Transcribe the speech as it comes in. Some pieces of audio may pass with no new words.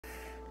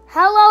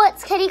Hello,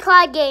 it's Kitty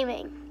Clyde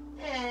Gaming.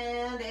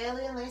 And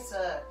Alien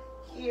Lisa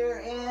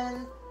here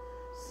in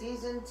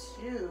Season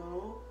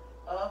 2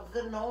 of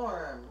The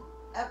Norm,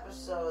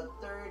 Episode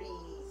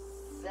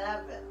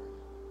 37.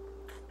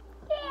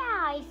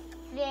 Yeah.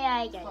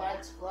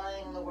 Clyde's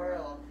flying the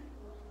world.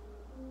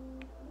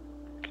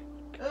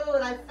 Ooh,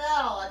 and I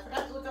fell. I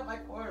forgot to look up my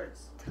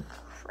chords.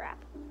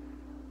 Crap.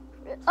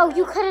 Oh,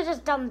 you could have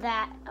just done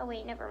that. Oh,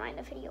 wait, never mind.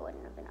 The video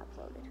wouldn't have been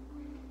uploaded.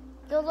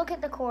 Go look at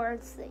the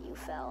chords that you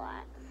fell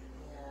at.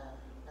 Yeah,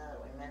 now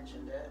that we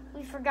mentioned it.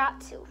 We forgot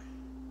to.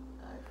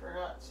 I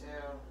forgot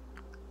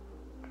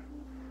to.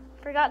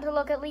 Forgot to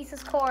look at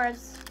Lisa's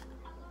chords.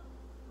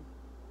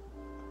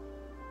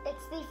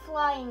 It's the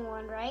flying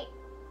one, right?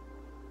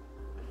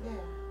 Yeah.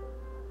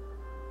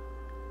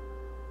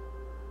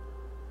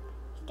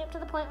 Skip to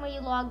the point where you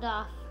logged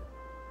off.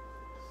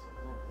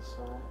 This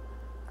one.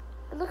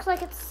 It looks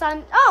like it's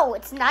sun. Oh,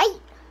 it's night.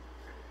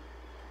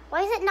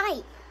 Why is it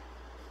night?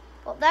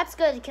 Well, that's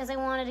good because I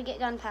wanted to get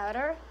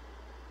gunpowder.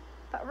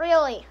 But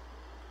really,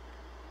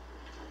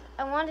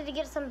 I wanted to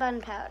get some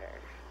gunpowder.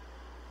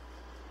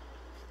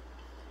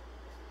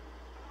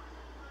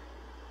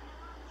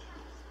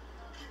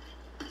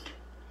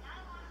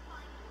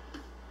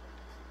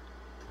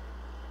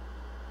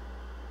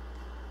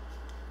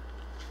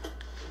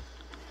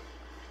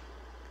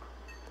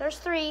 There's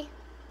 3.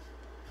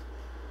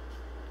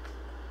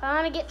 I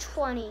want to get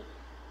 20.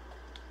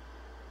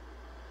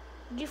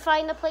 Did you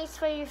find the place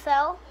where you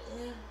fell?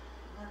 Yeah, I'm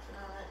working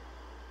on it.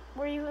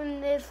 Were you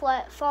in the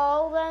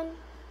fall then?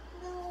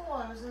 No,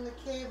 I was in the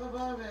cave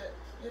above it,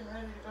 getting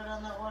ready to go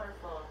down that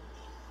waterfall.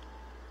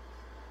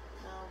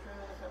 Now I'm trying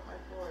to look up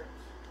my chords.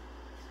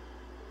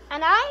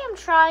 And I am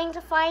trying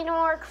to find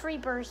more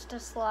creepers to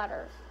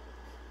slaughter.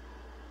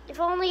 If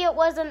only it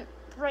wasn't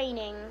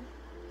raining,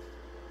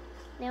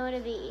 it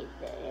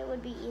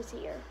would be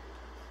easier.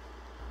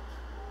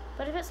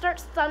 But if it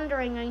starts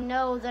thundering, I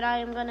know that I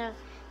am gonna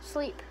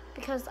sleep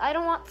because I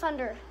don't want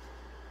thunder.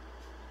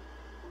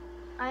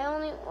 I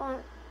only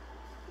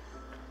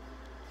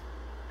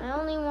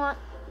want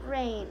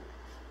rain.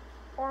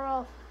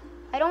 Or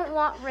I don't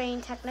want rain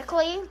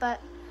technically,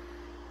 but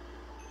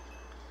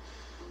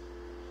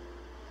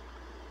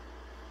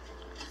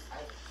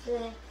I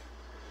think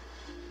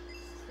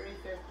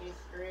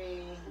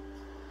 353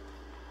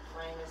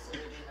 minus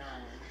 89.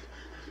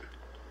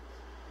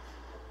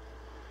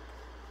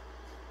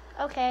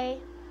 okay.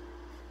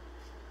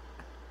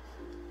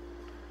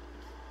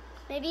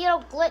 Maybe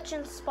it'll glitch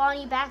and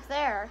spawn you back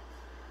there.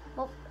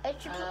 Well, it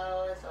should.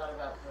 Oh, I thought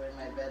about putting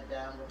my bed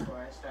down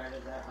before I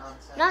started that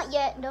nonsense. Not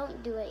yet.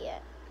 Don't do it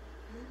yet.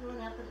 What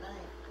happened at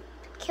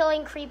night?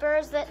 Killing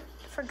creepers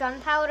for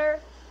gunpowder,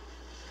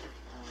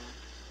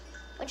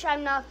 which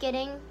I'm not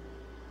getting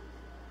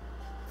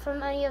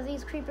from any of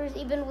these creepers,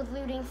 even with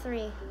looting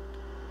 3.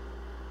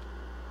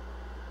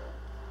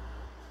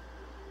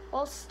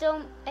 While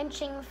still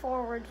inching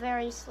forward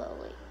very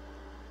slowly.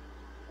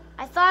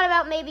 I thought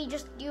about maybe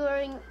just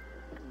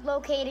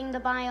locating the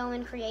biome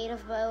in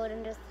creative mode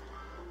and just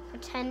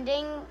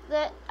pretending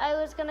that I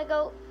was gonna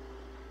go.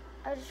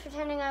 I was just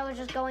pretending I was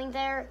just going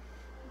there.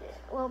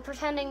 Well,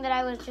 pretending that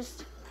I was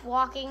just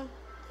walking,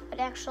 but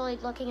actually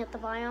looking at the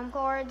biome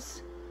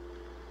chords.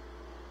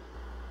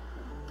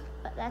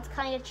 But that's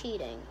kind of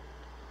cheating.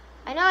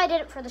 I know I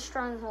did it for the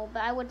stronghold,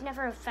 but I would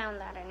never have found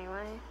that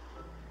anyway.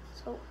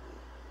 So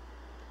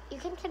you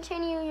can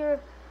continue your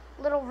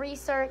little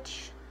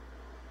research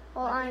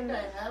while I think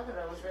I have it.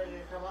 I was ready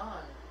to come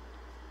on.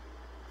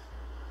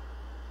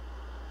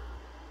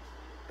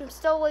 I'm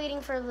still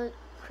waiting for the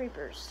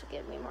creepers to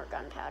give me more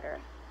gunpowder.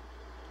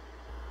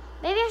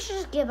 Maybe I should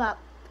just give up.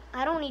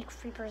 I don't need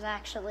creepers,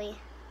 actually.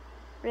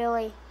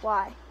 Really?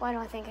 Why? Why do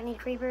I think I need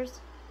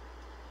creepers?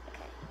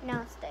 Okay, now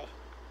it's day.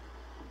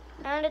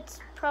 And it's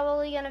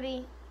probably gonna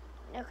be...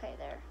 Okay,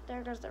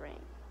 there goes the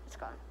rain. It's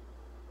gone.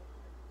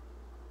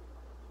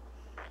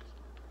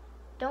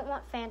 Don't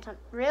want phantom.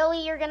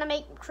 Really? You're gonna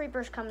make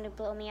creepers come to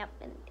blow me up?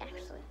 And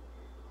actually...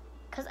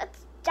 Because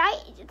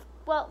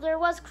well, there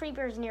was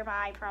creepers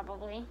nearby,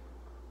 probably.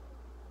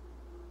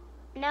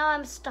 Now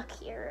I'm stuck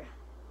here.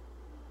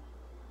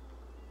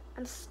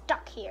 I'm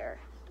stuck here.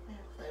 I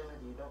play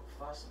with you. Don't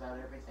fuss about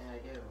everything I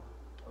do.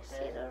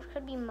 Okay? See, there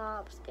could be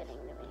mobs getting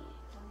to me.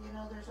 Well, you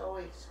know, there's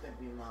always could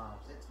be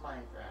mobs. It's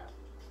Minecraft.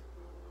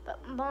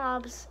 But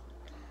mobs...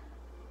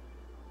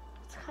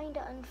 It's kind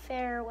of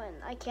unfair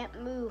when I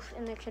can't move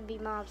and there could be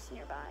mobs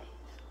nearby.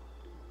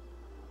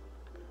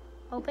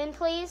 Open,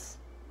 please.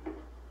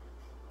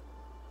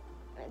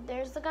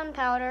 There's the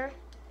gunpowder.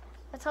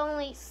 That's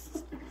only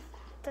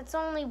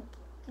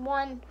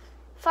 1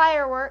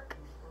 firework.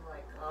 Oh my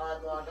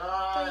god, log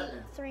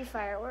on! 3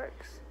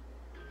 fireworks.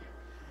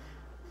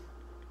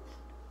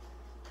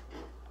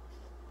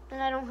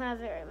 And I don't have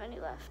very many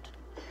left.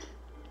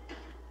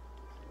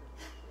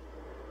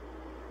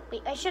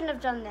 Wait, I shouldn't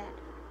have done that.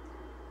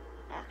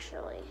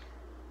 Actually.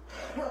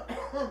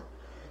 Why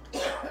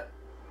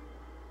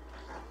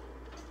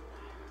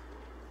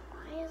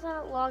is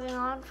that logging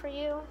on for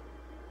you?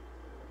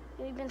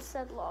 You even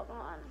said log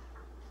on.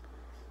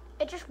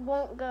 It just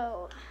won't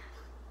go.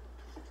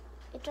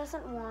 It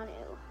doesn't want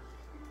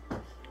to.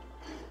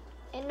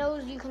 It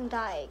knows you can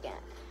die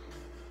again.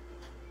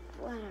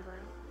 Whatever.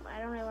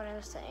 I don't know what I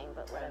was saying,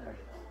 but whatever.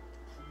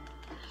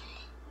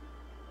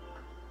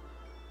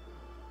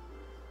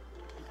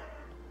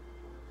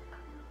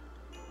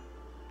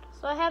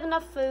 So I have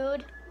enough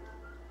food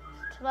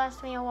to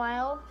last me a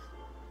while.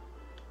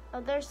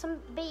 Oh, there's some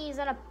bees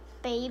and a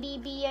baby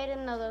bee. I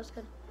didn't know those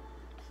could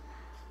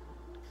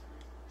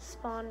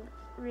spawn,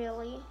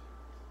 really.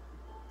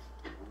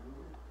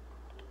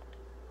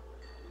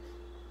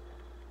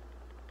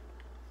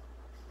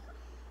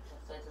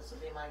 Looks like this will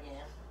be my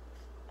game.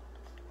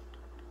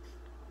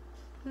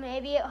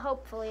 Maybe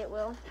hopefully it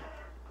will.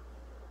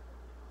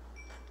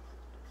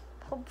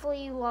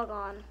 Hopefully you log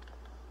on.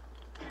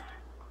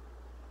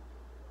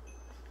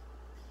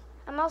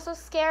 I'm also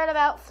scared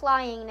about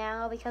flying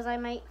now because I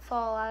might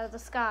fall out of the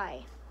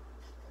sky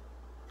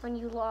when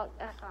you log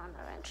back on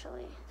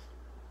eventually.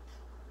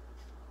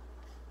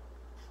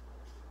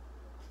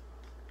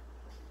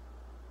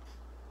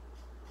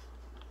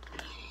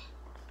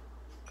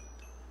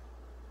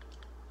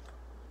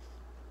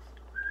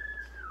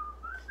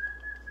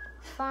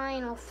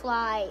 Fine, I'll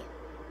fly.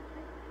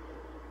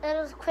 It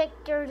was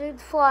quicker to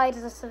fly to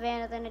the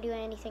savannah than to do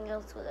anything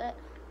else with it.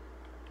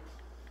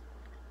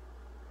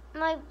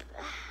 My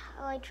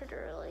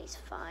electricity is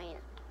fine.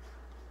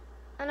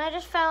 And I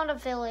just found a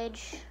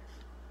village.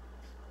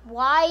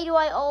 Why do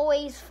I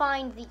always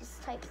find these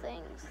type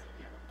things?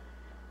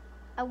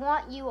 I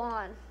want you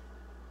on.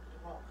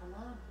 Well, come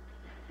on.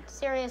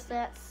 Seriously,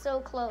 that's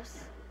so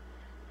close.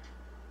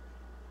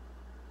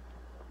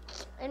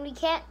 And we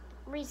can't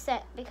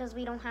reset because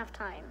we don't have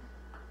time.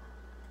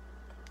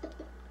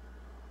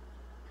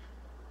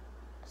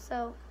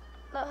 So,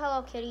 oh,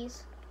 hello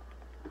kitties.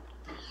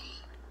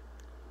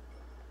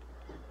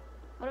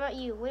 What about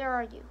you? Where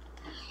are you?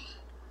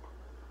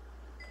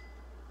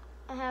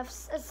 I have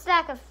a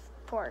stack of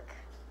pork.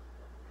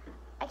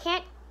 I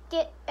can't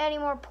get any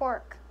more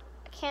pork.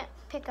 I can't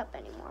pick up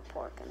any more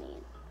pork, I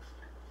mean.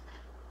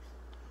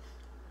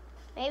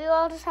 Maybe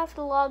I'll just have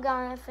to log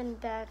on and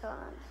back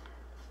on.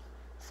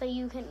 So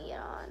you can get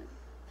on.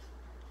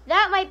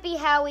 That might be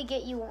how we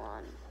get you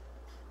on.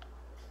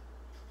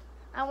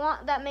 I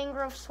want that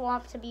mangrove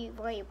swamp to be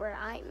right where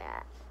I'm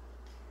at.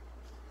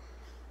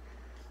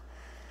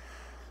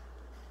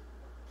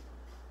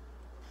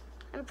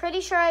 I'm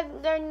pretty sure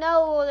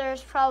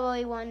there's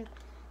probably one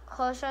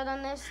closer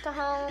than this to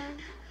home.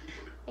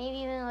 Maybe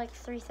even like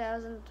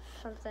 3,000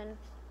 something.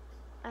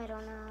 I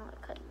don't know.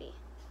 It could be.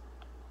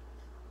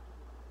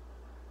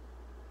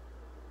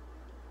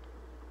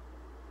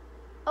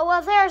 Oh,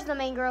 well, there's the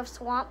mangrove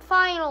swamp,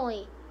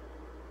 finally.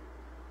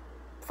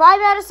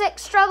 5 out of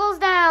 6 struggles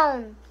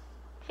down.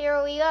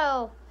 Here we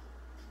go.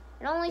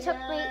 It only took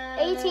me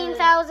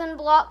 18,000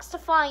 blocks to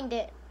find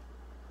it.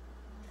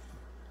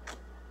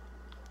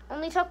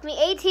 Only took me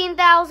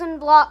 18,000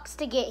 blocks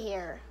to get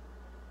here.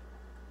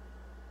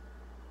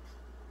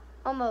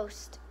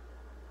 Almost.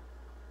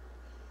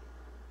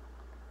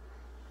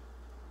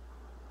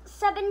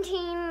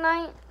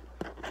 17,9...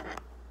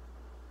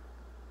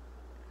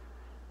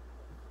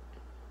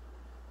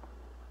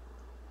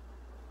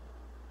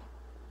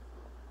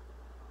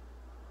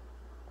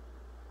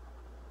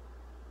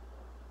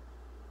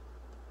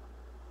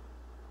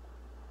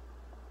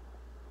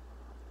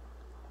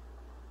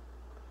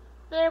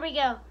 There we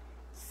go.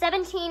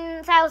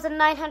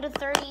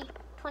 17,930,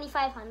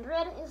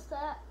 2,500 is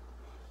that.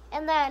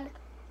 And then,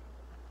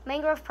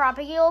 mangrove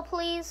propagule,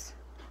 please.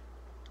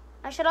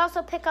 I should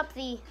also pick up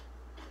the,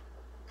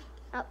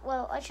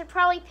 well, I should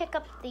probably pick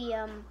up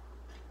the,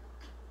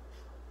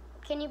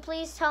 can you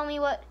please tell me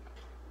what,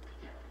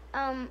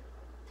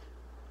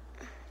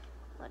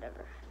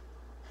 whatever.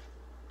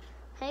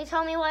 Can you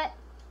tell me what,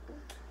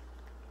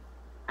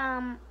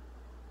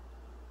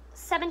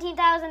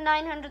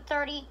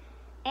 17,930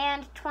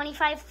 and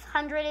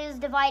 2,500 is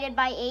divided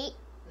by 8?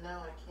 No,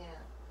 I can't.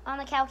 On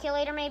the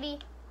calculator, maybe?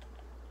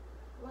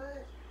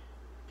 What?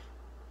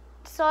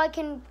 So I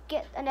can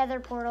get another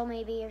portal,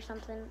 maybe, or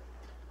something.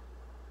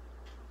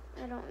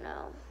 I don't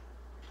know.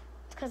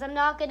 Because I'm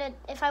not going to,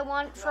 if I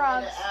want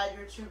frogs. You want me to add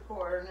your 2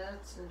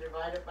 coordinates and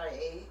divide it by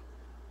 8?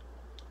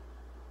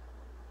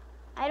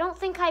 I don't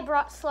think I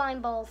brought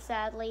slime balls,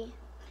 sadly.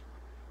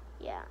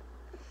 Yeah.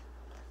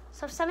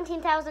 So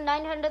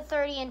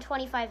 17,930 and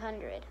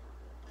 2,500.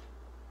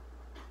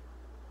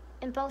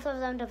 And both of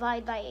them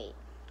divide by 8.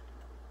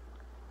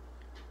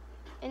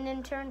 And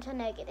then turn to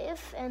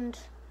negative, and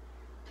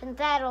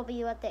that'll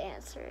be what the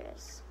answer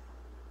is.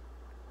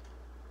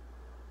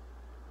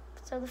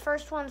 So the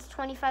first one's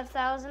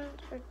 25,000 or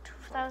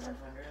 2,000.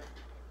 2,500?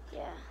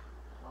 Yeah.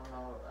 I don't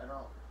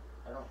know.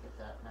 I don't get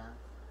that math.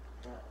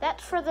 Yeah.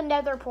 That's for the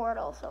nether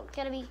portal, so it's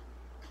gonna be,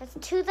 that's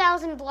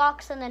 2,000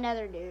 blocks in the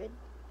nether, dude.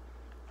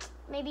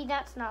 Maybe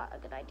that's not a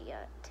good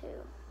idea,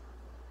 too.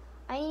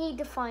 I need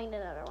to find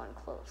another one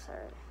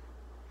closer.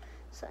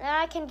 So now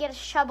I can get a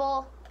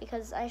shovel,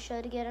 because I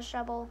should get a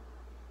shovel,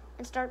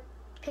 and start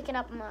picking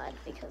up mud,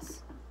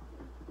 because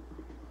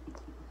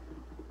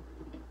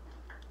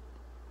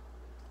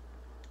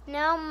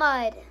Now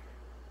mud.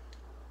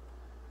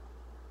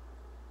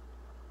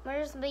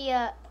 Where's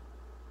the,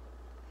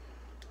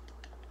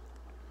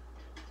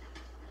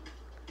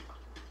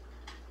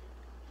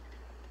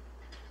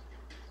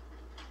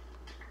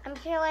 I'm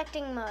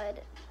collecting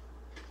mud.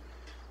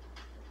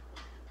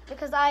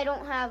 Because I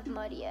don't have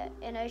mud yet,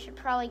 and I should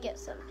probably get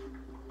some.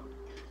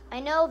 I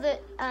know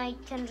that I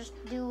can just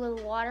do a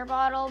water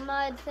bottle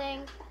mud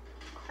thing,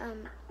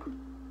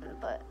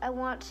 but I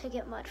want to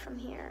get mud from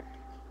here,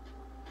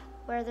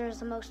 where there's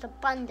the most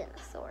abundant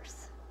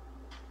source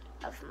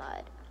of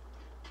mud.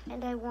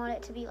 And I want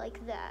it to be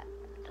like that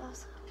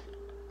also,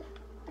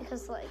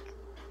 because like,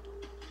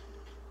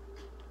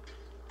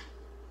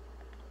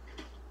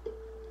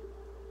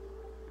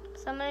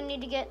 so I'm gonna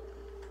need to get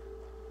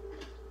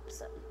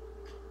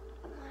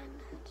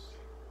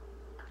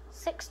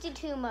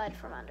 62 mud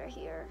from under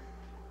here.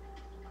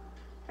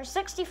 Or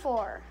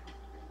 64.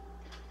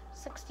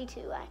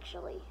 62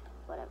 actually.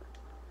 Whatever.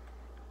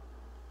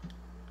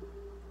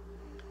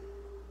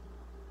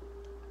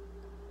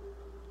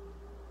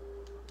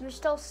 You're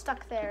still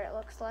stuck there, it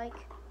looks like.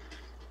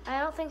 I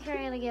don't think you're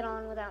gonna get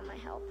on without my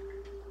help.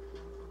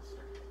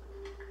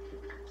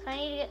 So I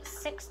need to get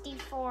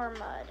 64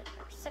 mud.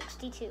 Or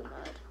 62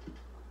 mud.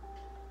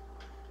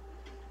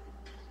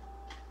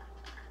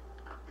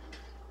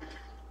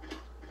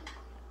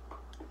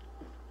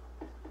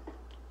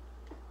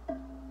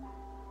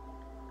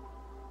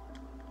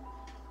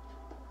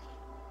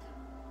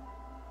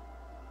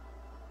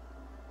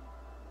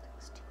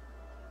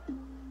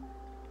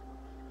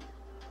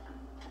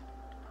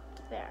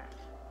 There.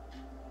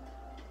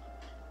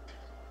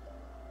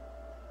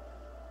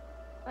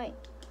 Wait.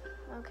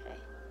 Okay.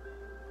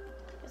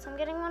 Guess I'm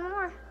getting one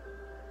more.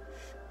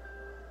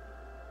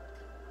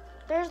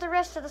 There's the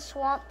rest of the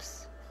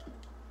swamps.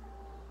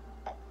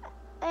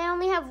 I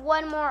only have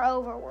one more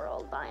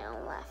overworld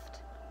biome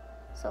left.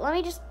 So let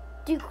me just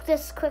do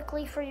this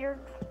quickly for your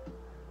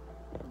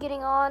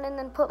getting on, and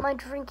then put my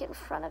drink in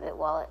front of it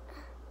while it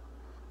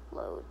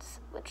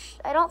loads, which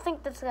I don't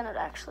think that's gonna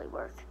actually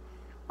work.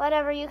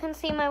 Whatever, you can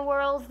see my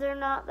worlds, they're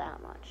not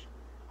that much.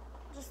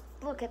 Just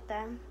look at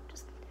them.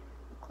 Just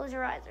close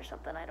your eyes or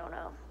something, I don't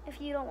know.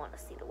 If you don't want to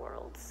see the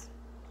worlds.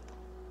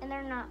 And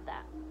they're not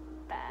that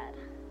bad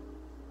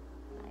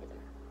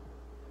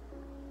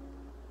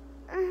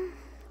either.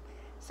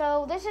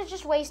 So this is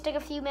just wasting a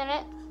few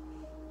minutes,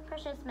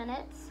 precious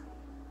minutes.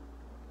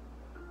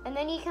 And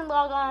then you can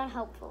log on,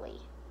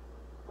 hopefully.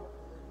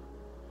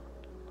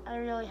 I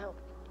really hope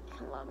you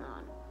can log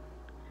on.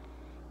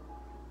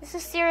 This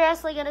is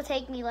seriously going to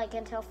take me like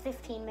until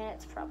 15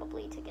 minutes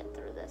probably to get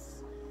through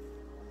this.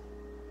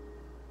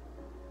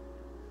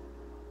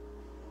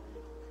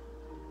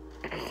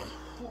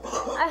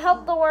 I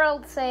hope the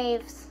world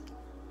saves.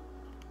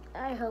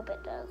 I hope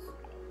it does.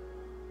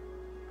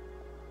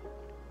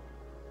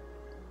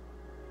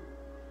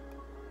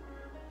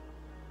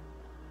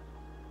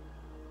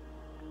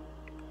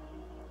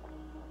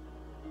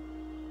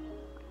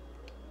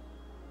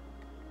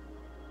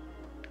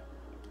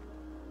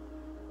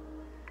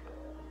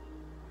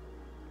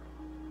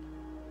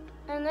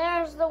 And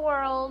there's the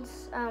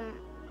world's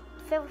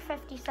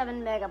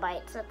 57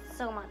 megabytes. That's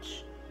so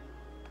much.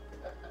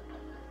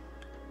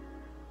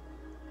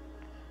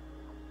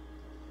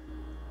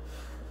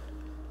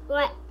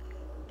 What?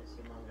 It's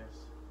humongous.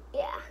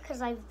 Yeah,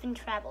 because I've been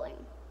traveling.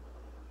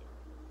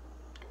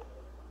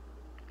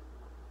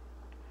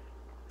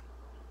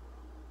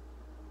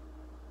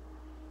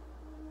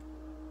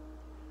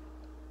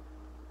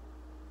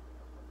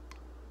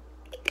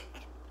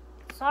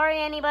 Sorry,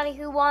 anybody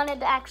who wanted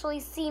to actually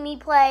see me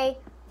play.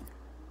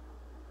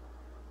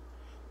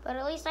 But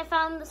at least I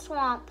found the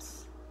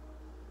swamps.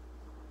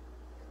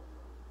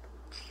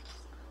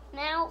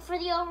 Now, for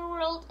the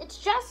overworld, it's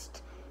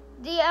just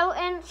the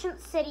ancient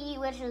city,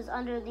 which is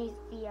underneath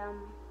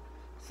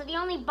so the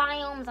only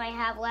biomes I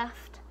have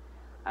left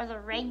are the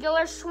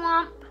regular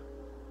swamp,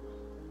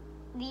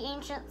 the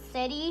ancient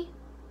city,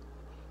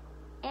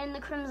 and the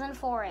Crimson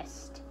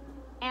Forest.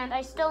 And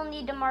I still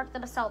need to mark the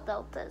basalt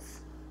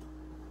deltas.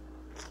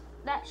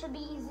 That should be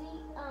easy,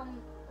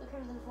 the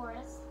Crimson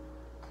Forest,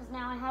 because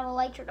now I have a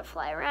lighter to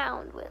fly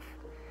around with.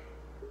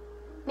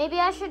 Maybe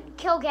I should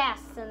kill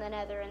ghasts in the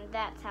nether, and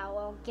that's how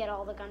I'll get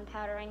all the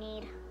gunpowder I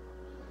need.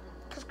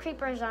 Because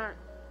creepers aren't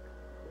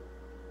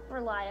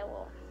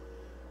reliable.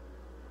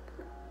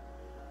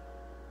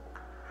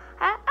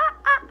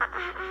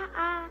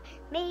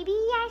 Maybe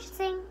I should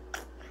sing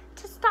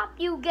to stop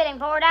you getting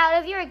bored out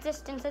of your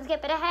existence and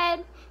skipping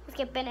ahead.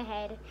 Skipping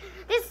ahead.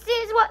 This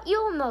is what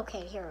you'll...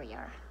 Okay, here we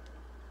are.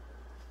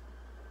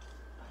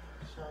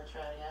 Shall I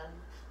try again?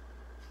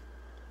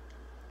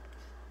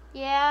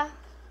 Yeah.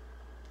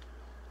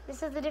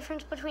 This is the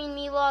difference between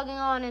me logging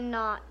on and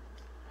not.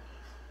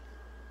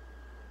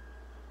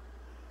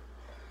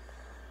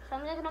 So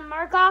I'm just going to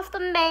mark off the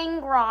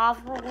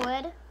mangrove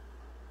wood.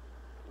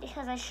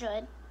 Because I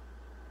should.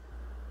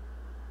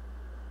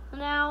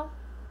 Now,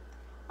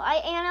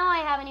 I know I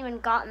haven't even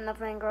gotten the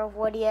mangrove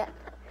wood yet.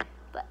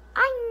 But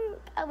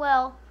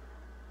well,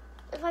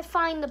 if I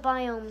find the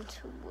biome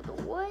to the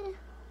wood,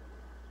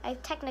 I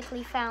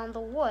technically found the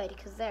wood,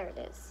 because there it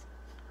is.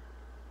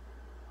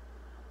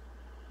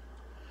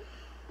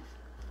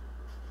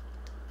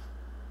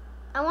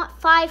 I want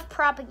 5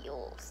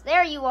 propagules.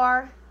 There you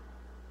are.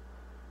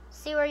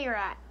 See where you're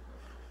at.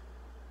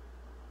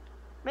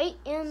 Right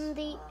in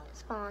the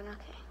spawn,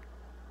 okay.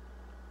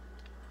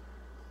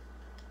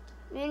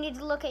 You need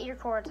to look at your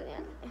chords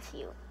again if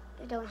you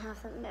don't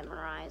have them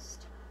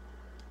memorized.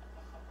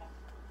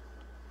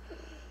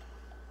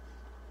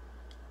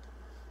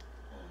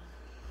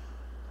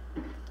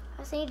 I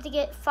just need to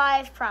get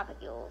 5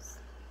 propagules.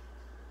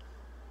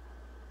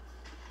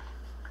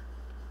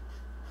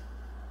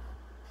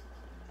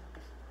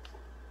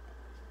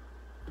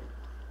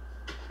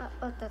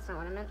 Oh, that's not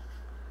what I meant.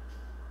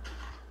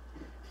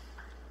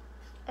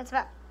 It's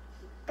about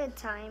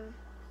bedtime.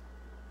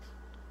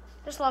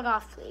 Just log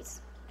off,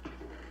 please.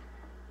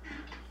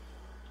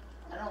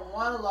 I don't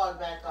want to log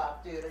back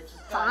off, dude. I just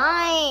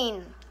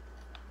Fine.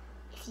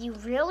 If you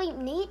really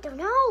need to,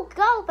 no,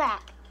 go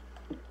back.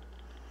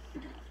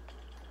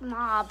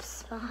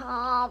 Mobs.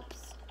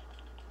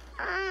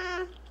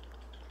 I'm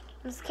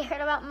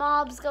scared about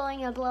mobs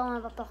going and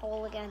blowing up the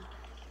hole again.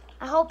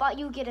 I hope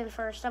you get in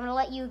first. I'm going to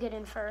let you get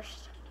in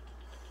first.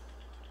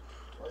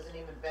 It wasn't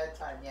even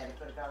bedtime yet. He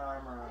could have got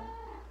armor on.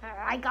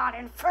 I got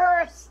in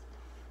first.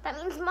 That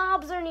means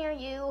mobs are near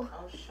you.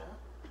 Oh, shut up.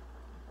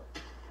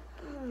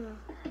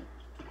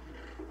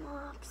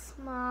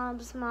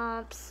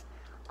 Mobs.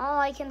 All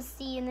I can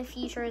see in the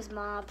future is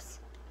mobs.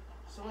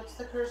 So what's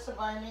the curse of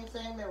binding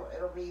thing?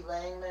 It'll be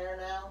laying there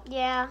now?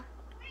 Yeah.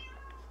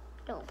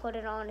 Don't put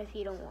it on if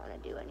you don't want to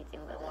do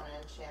anything with it. I want to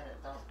enchant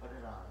it. Don't put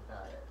it on.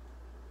 Got it.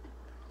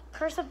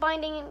 Curse of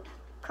binding and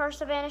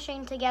curse of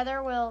vanishing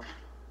together will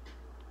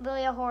be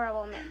a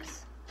horrible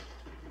mix.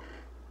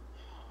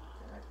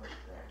 Can I put it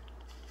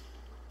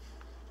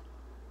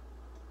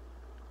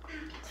there?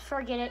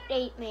 Forget it.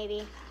 8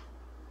 maybe.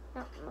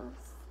 No.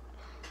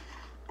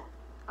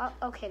 Oh,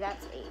 okay,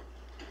 that's 8.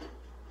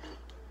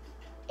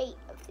 8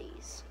 of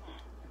these.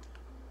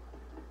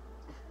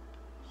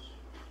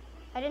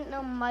 I didn't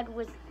know mud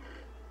was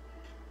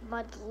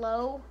mud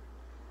low.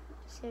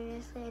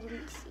 Seriously, I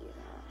didn't see that.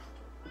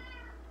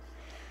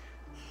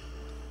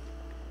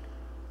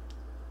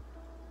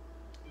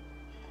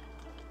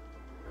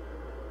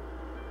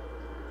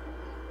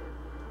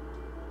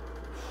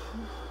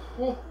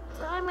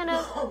 So I'm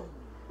gonna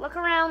look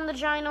around the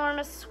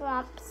ginormous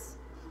swamps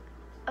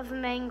of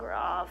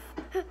Mangrove.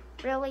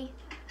 Really?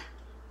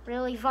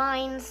 Really?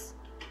 Vines?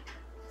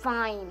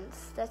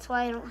 Vines. That's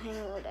why I don't hang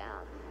low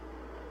down.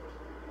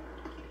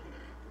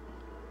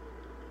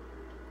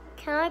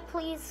 Can I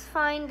please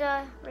find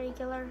a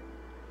regular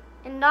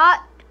and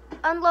not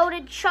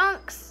unloaded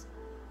chunks?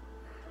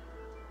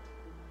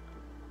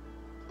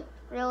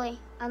 Really?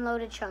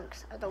 Unloaded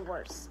chunks are the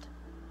worst.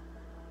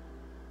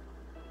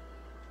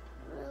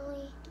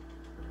 Really?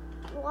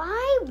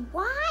 Why?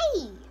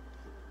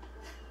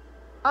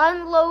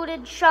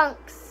 Unloaded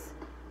chunks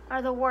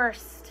are the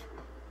worst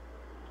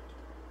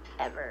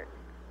ever.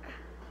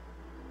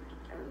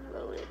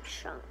 Unloaded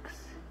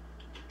chunks.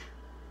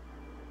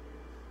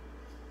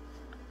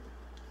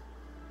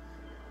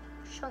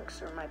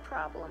 Chunks are my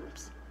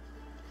problems.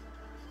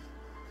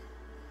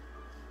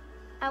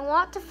 I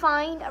want to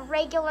find a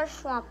regular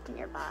swamp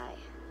nearby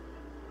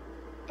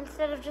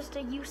instead of just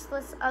a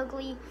useless,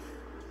 ugly.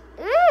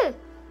 Ugh!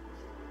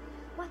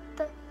 What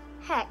the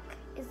heck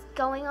is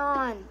going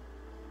on?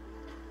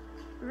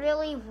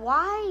 Really?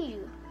 Why?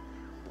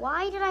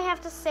 Why did I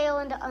have to sail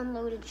into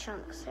unloaded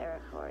chunks, Sarah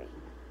Corey?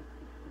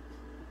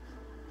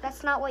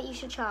 That's not what you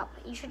should chop.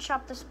 You should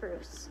chop the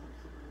spruce.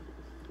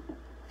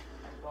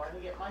 I'm going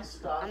to get my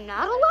stuff. I'm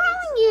not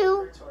allowing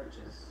you.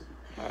 Torches.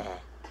 I'll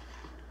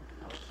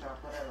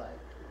chop what I like.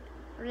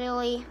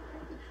 Really?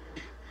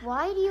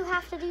 Why do you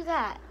have to do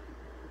that?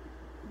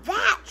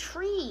 That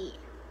tree.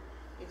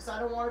 Because I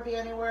don't want to be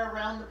anywhere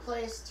around the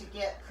place to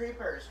get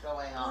creepers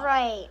going on.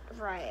 Right,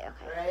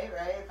 okay.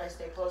 Right. If I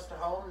stay close to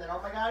home, then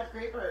oh my god,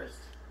 creepers.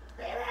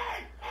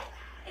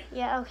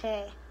 Yeah,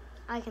 okay.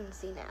 I can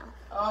see now.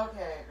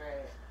 Okay,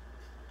 great.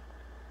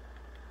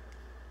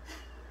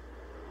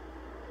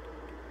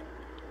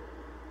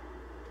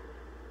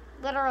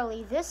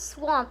 Literally, this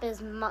swamp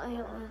is my...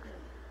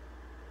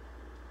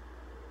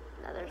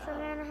 Another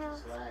savannah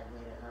house. Swag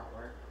made it not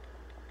work.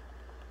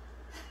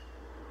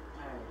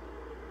 Alright.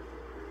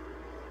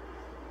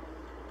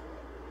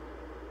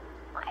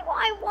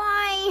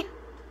 Why?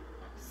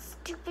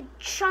 Stupid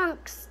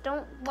chunks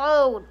don't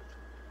load.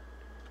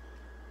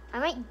 I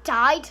might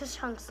die to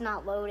chunks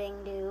not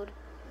loading, dude.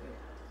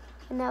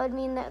 And that would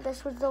mean that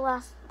this was the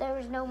last, there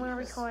was no more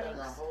recordings.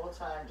 The whole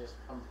time just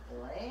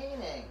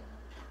complaining.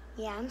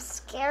 Yeah, I'm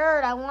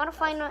scared. I want to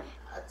find my...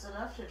 That's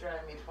enough to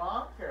drive me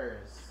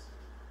bonkers.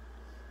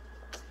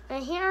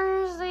 And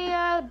here's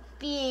the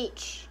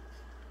beach.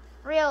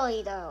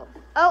 Really, though.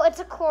 Oh, it's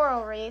a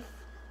coral reef.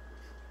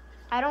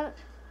 I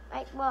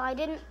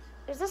didn't...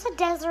 Is this a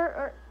desert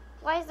or...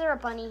 Why is there a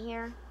bunny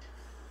here?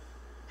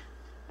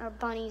 Or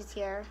bunnies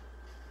here.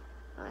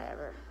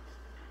 Whatever.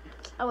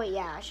 Oh, wait,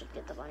 yeah, I should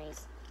get the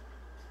bunnies.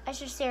 I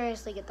should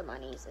seriously get the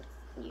monies.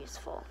 It's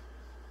useful.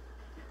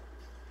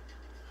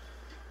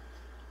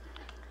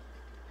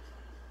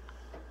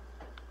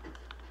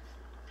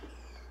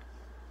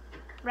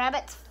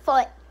 Rabbit's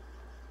foot.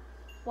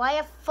 Why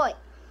a foot?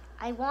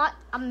 I want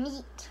a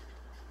meat.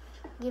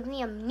 Give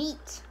me a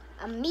meat.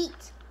 A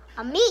meat.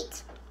 A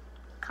meat!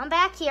 Come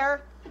back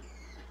here,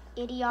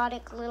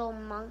 idiotic little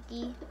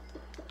monkey.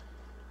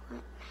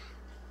 You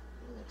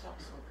talk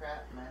some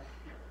crap,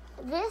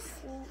 man. This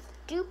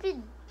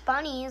stupid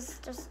bunny is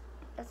just,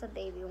 that's a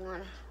baby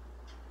one.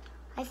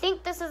 I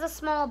think this is a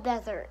small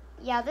desert.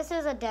 Yeah, this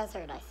is a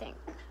desert, I think.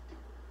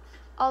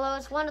 Although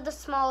it's one of the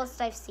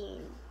smallest I've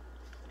seen.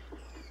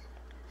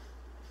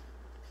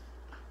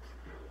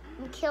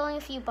 I'm killing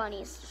a few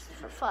bunnies just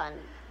for fun.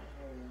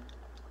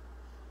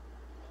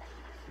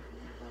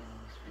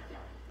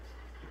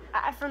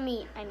 For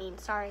meat, I mean,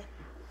 sorry.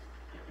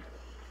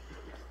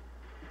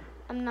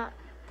 I'm not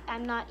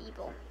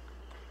evil.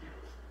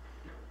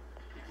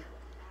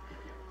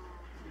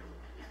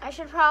 I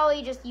should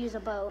probably just use a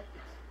boat.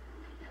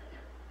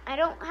 I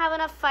don't have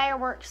enough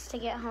fireworks to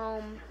get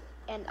home,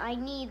 and I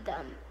need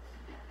them.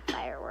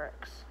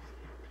 Fireworks.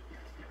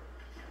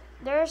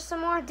 There's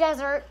some more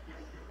desert.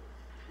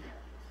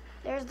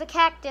 There's the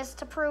cactus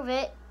to prove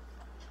it.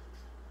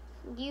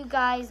 You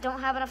guys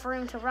don't have enough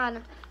room to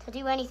run, to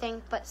do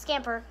anything but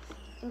scamper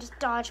and just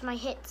dodge my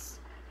hits.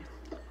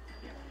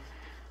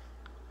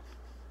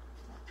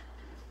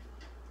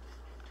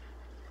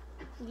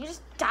 You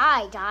just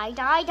die.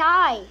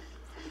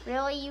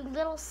 Really, you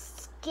little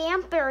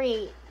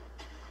scampery.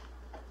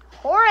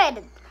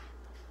 Horrid.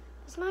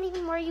 It's not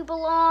even where you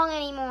belong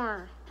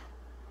anymore.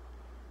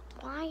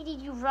 Why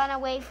did you run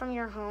away from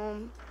your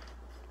home?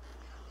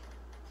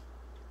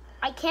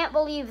 I can't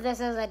believe this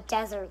is a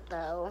desert,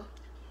 though.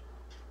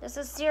 This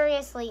is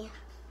seriously...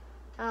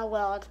 Oh,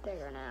 well, it's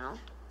bigger now.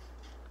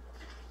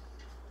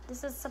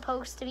 This is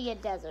supposed to be a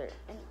desert.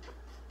 And...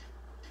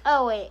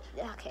 Oh, wait.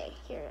 Okay,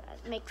 here.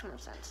 It makes more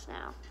sense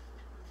now.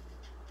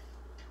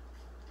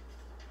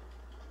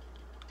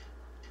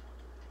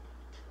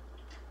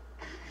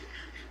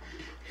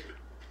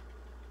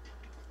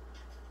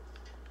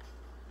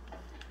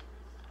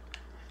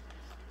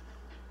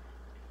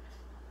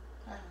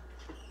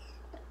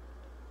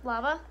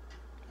 Lava?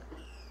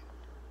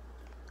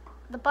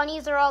 The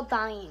bunnies are all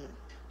dying.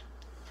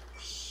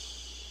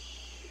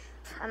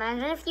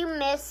 Imagine if you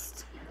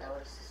missed. That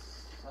was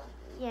something.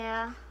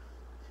 Yeah.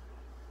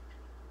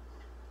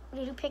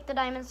 Did you pick the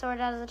diamond sword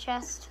out of the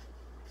chest?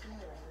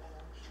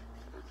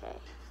 Okay.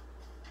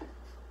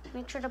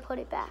 Make sure to put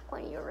it back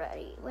when you're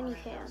ready, when you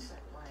can.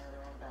 My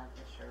other one back,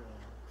 I sure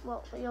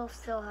will. Well, you'll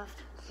still have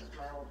to. This is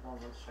my old one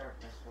with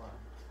sharpness one.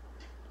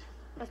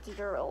 That's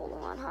your old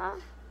one, huh?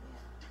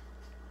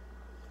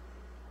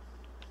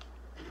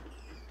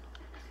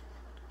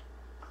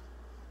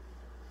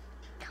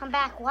 Come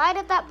back. Why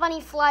did that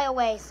bunny fly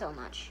away so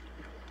much?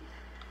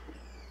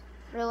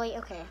 Really?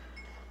 Okay.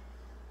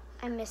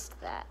 I missed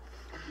that.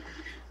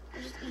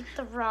 I'll just eat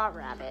the raw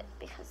rabbit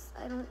because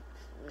I don't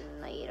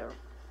need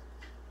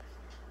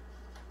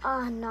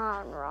a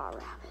non-raw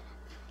rabbit.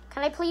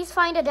 Can I please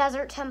find a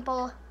desert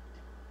temple?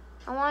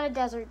 I want a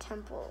desert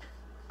temple.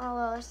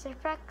 Oh, is there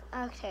back?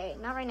 Okay,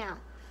 not right now.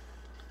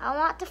 I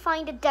want to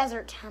find a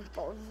desert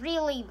temple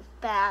really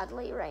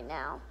badly right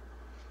now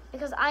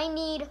because I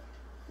need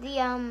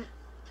the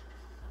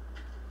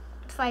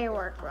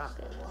firework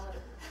rockets.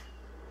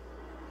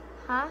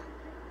 Huh?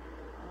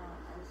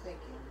 I'm thinking.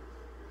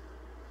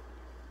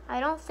 I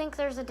don't think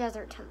there's a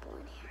desert temple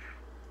in here.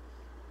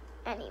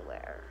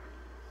 Anywhere.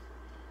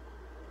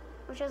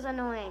 Which is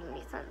annoying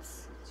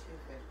since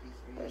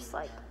 253. there's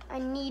like, I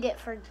need it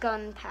for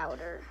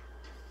gunpowder.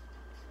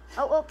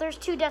 Oh, well, there's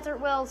two desert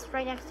wells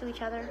right next to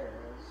each other. There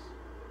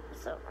it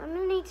is. So I'm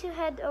gonna need to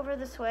head over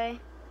this way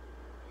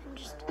and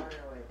just I water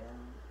way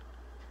down.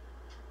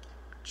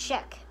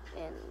 check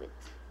in with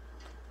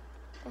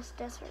this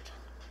desert.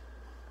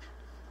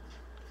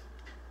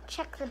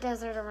 Check the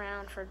desert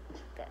around for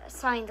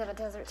signs of a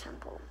desert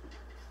temple.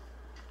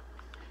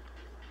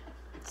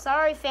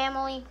 Sorry,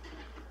 family.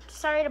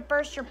 Sorry to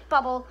burst your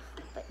bubble,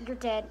 but you're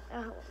dead.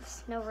 Oh,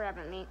 no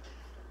rabbit meat.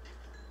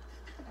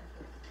 I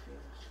feel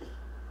confused.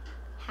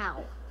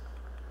 How?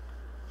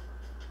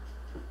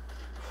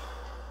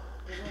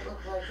 It didn't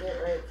look like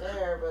it right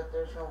there, but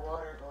there's no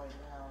water going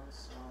down,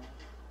 so.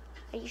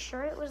 Are you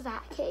sure it was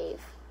that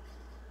cave?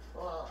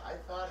 Well, I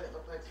thought it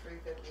looked like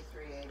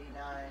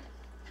 353.89,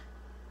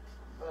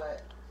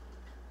 but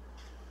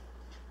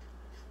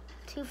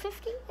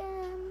 250?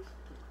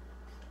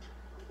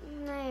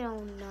 I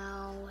don't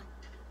know.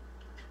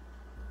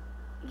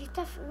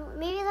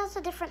 Maybe that's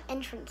a different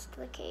entrance to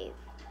the cave.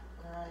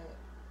 right.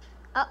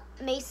 Oh,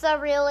 mesa,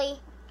 really?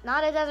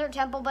 Not a desert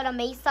temple, but a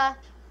mesa?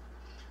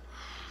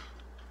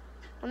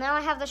 Well, now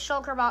I have the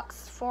shulker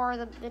box for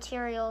the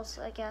materials,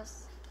 I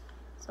guess.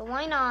 So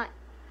why not?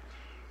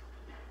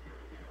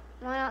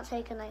 Why not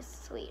take a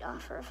nice sweet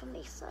offer of a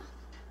mesa?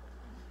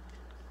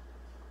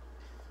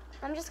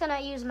 I'm just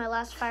gonna use my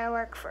last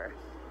firework for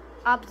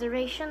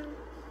observation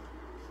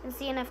and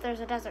seeing if there's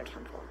a desert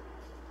temple.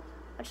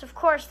 which of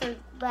course there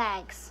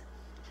lags,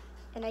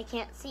 and I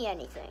can't see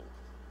anything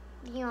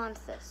beyond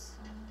this.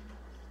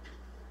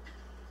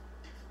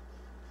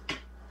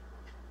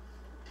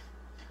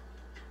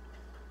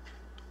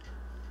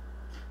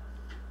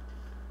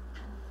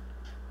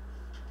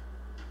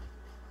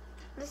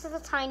 This is a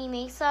tiny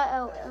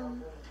mesa.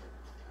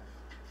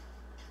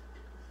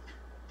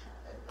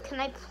 Can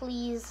I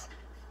please?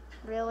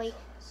 Really?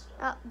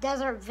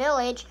 Desert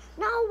village?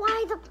 No,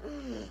 why the...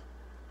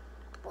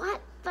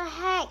 What the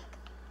heck?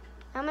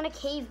 I'm in a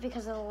cave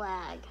because of the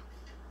lag.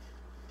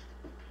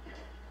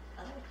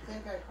 I don't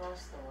think I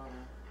crossed the water.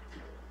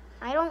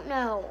 I don't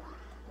know.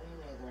 Me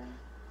neither.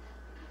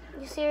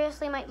 You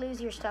seriously might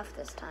lose your stuff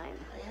this time.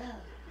 Yeah. I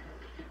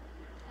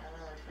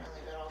know I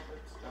finally got all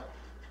good stuff.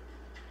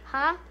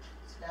 Huh?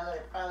 So now that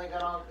I finally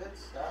got all good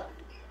stuff,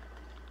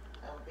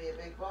 that would be a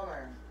big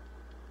bummer.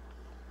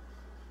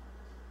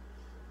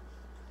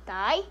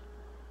 Die.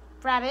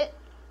 Rabbit.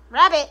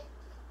 Rabbit.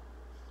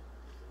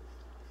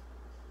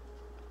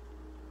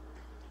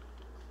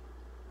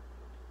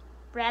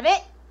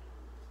 Rabbit.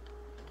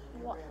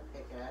 What? A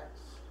pickaxe.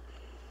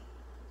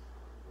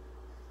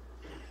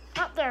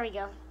 Oh, there we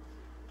go.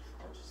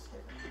 I'll just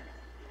hit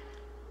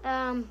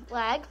me.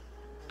 Lag.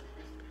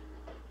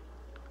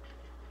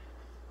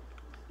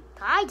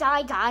 Die,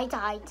 die, die,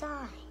 die,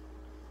 die.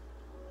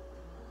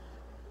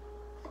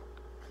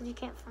 Because you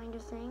can't find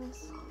your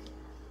things.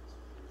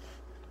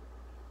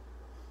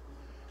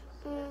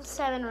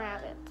 7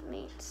 rabbit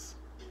meats.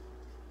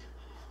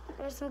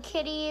 There's some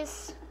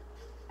kitties.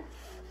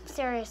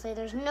 Seriously,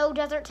 there's no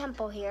desert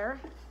temple here.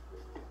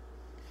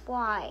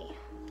 Why?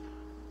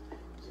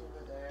 It's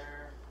over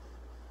there.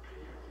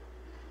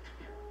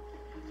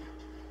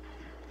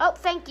 Oh,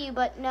 thank you,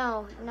 but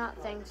no, not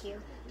thank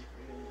you.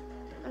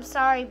 I'm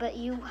sorry, but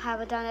you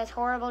have done a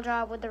horrible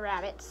job with the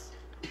rabbits.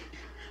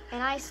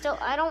 And I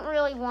don't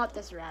really want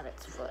this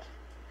rabbit's foot.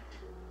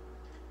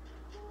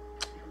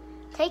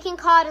 Taking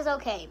cod is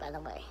okay, by the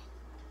way.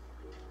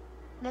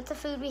 That's a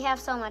food we have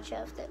so much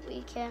of that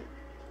we can't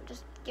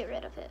just get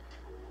rid of it.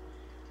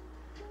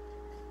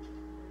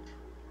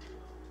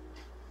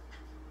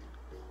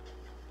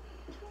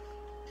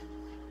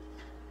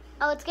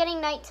 Oh, it's getting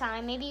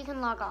nighttime. Maybe you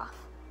can log off.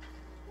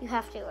 You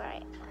have to,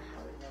 right?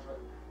 I would never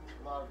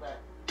log back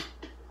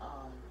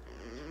on.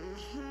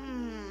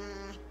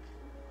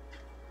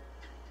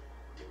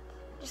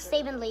 Just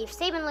save and leave.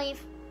 Save and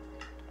leave.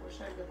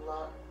 Wish I could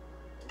log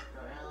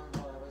around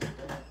while I was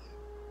there.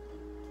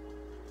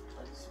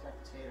 Like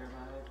spectator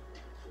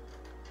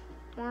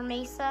mode. More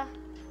mesa.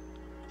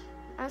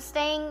 I'm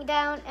staying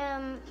down.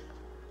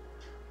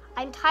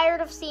 I'm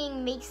tired of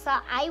seeing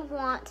mesa. I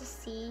want to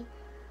see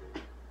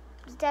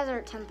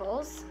desert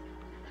temples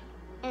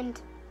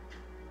and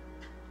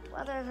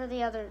whatever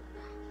the other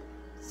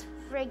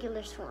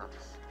regular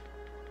swamps.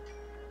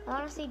 I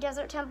want to see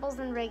desert temples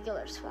and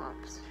regular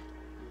swamps.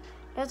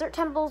 Desert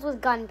temples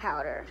with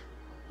gunpowder.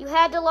 You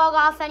had to log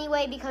off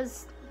anyway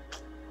because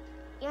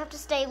you have to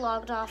stay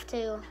logged off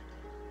too.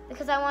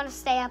 Because I want to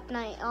stay up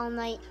all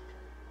night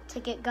to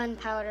get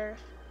gunpowder.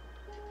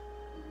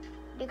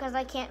 Because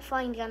I can't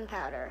find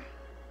gunpowder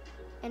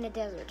in a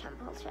desert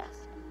temple chest.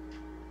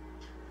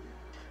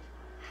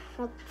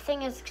 Well, the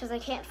thing is, because I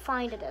can't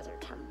find a desert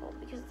temple,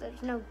 because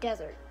there's no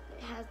desert.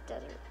 It has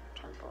desert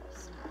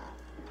temples.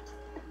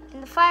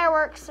 And the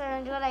fireworks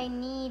are what I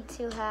need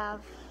to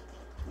have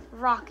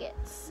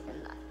rockets.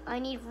 And I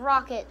need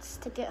rockets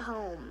to get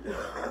home.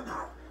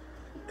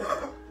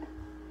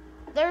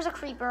 There's a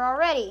creeper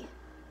already.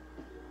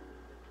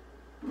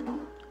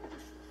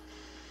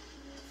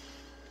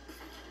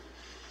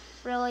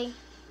 Really?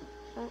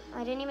 Well,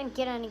 I didn't even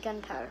get any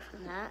gunpowder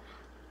from that,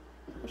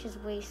 which is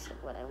wasted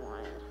what I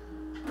wanted.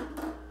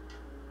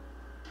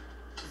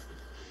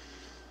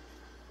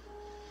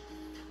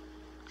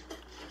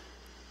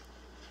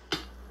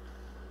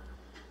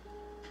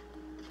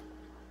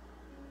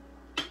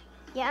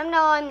 Yeah,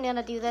 I'm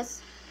gonna do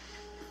this.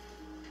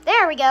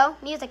 There we go,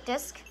 music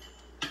disc.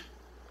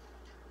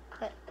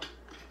 But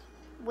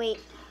wait.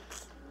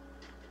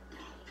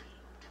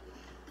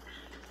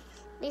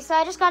 Lisa,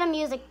 I just got a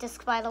music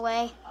disc, by the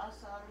way.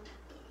 Awesome.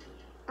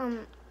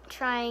 I'm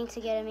trying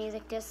to get a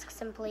music disc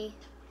simply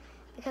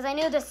because I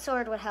knew this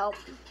sword would help.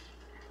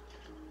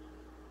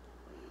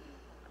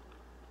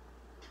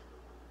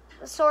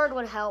 The sword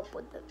would help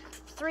with the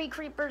 3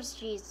 creepers.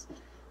 Jeez,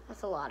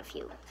 that's a lot of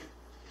you.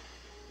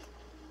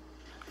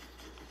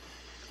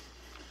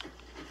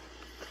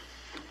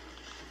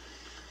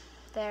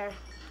 There.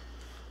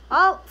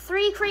 Oh,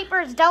 3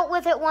 creepers dealt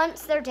with it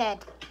once. They're dead.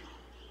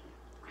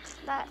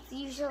 That's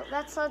usual.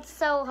 That's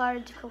so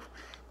hard to.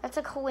 That's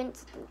a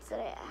coincidence that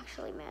I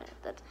actually managed.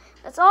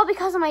 That's all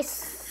because of my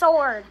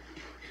sword,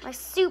 my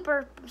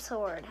super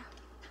sword.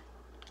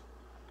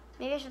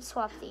 Maybe I should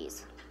swap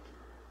these.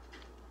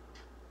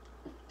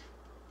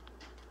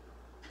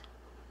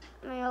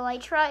 My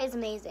elytra is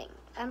amazing.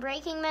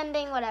 Unbreaking,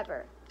 mending,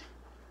 whatever.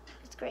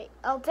 It's great.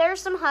 Oh, there's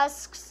some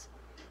husks.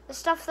 The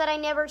stuff that I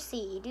never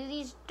see.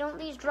 Don't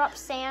these drop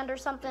sand or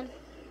something?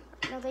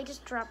 No, they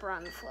just drop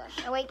rotten flesh.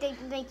 Oh wait, they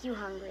make you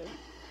hungry.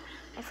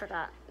 I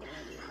forgot they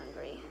made you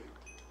hungry.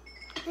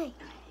 Hey,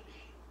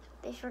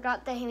 they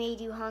forgot they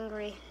made you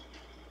hungry.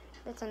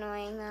 That's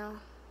annoying though.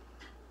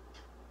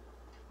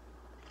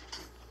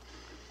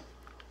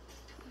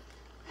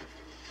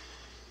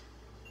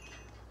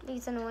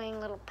 These annoying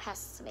little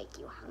pests make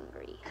you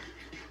hungry.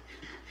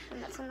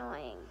 And that's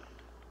annoying.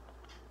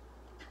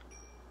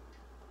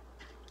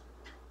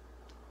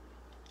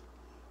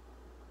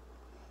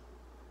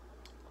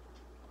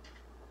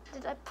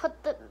 Did I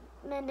put the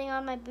mending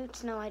on my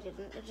boots? No, I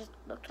didn't. It just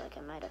looked like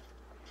I might have.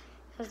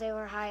 Because they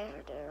were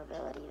higher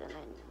durability than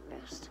I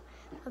missed.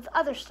 With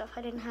other stuff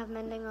I didn't have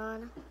mending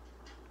on.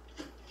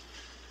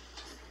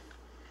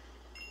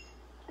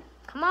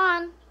 Come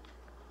on.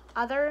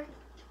 Other.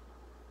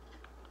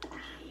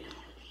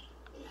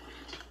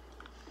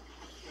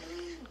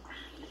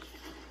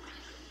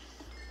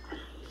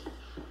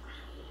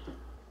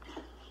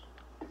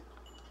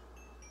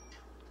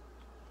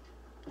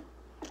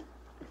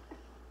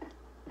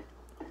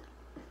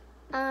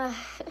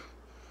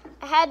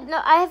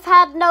 I've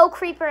had no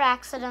creeper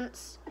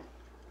accidents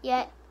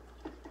yet.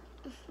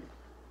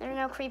 There are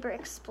no creeper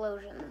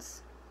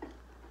explosions.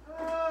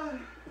 Oh,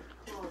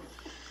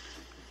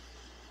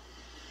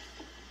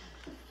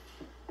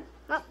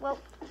 well.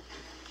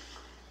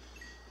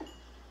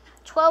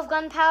 12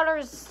 gunpowder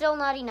is still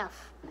not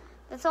enough.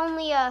 That's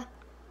only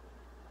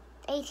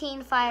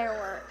 18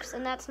 fireworks,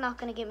 and that's not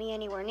going to get me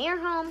anywhere near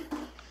home.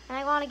 And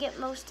I want to get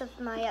most of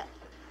my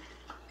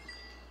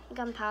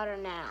gunpowder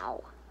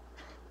now.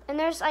 And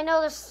I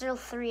know there's still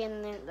 3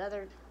 in the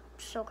other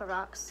shulker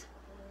box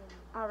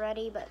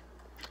already, but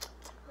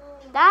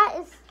that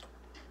is,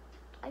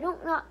 I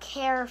don't not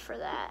care for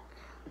that.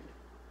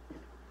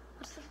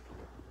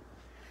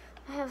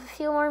 I have a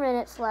few more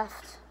minutes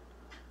left.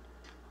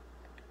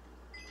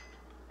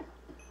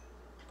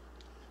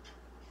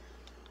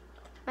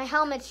 My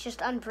helmet's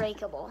just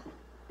unbreakable.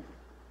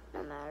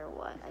 No matter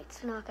what,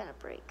 it's not gonna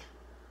break.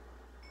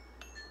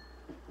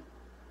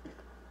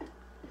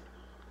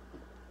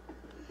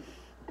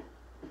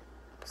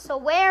 So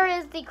where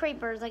is the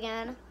creepers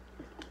again?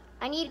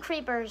 I need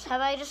creepers. Have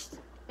I just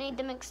made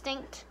them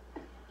extinct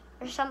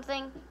or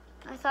something?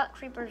 I thought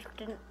creepers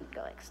didn't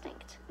go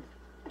extinct.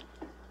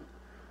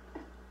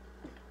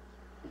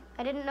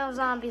 I didn't know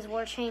zombies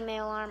wore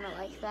chainmail armor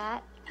like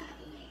that.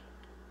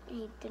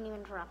 He didn't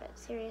even drop it.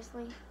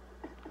 Seriously?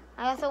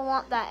 I also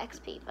want that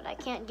XP, but I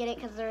can't get it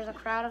because there's a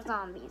crowd of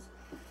zombies.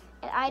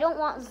 And I don't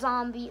want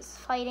zombies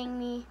fighting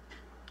me.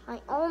 I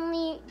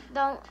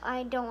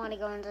don't want to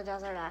go into the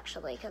desert,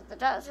 actually, because the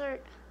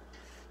desert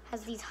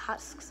has these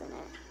husks in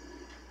it.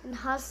 And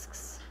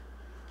husks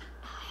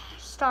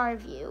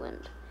starve you,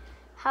 and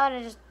how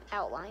to just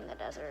outline the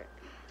desert.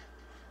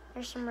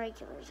 There's some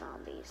regular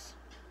zombies.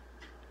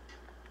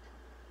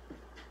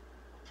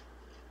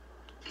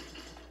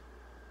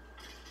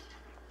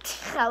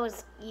 That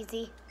was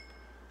easy.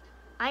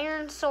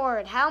 Iron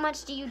sword, how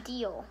much do you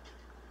deal?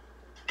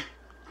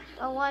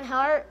 Oh, 1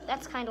 heart?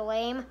 That's kind of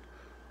lame.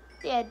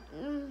 Yeah,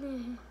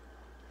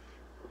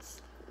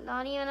 it's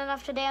not even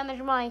enough to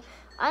damage my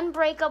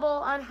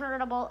unbreakable,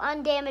 unhurtable,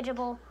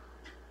 undamageable,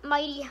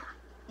 mighty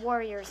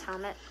warrior's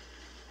helmet.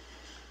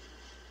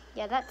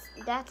 Yeah,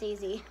 that's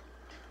easy.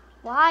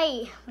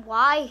 Why?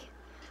 Why?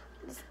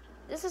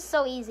 This is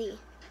so easy.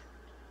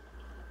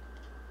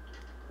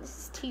 This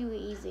is too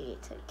easy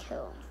to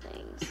kill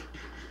things.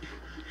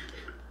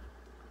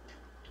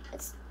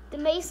 The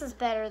mace is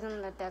better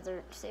than the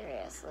desert,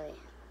 seriously.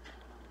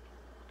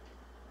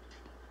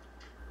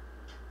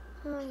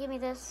 Give me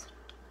this.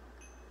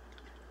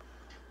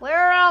 Where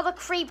are all the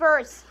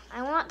creepers?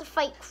 I want to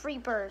fight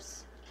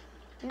creepers.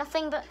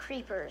 Nothing but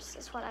creepers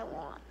is what I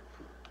want.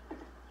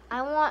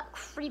 I want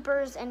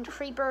creepers and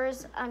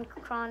creepers and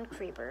cron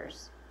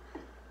creepers.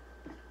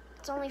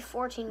 It's only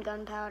 14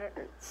 gunpowder,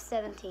 or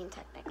 17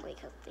 technically,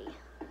 because the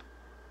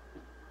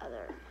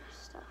other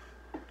stuff.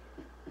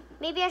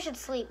 Maybe I should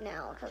sleep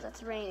now, because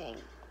it's raining.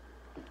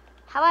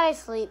 How about I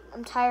sleep?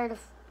 I'm tired of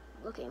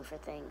looking for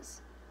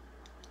things.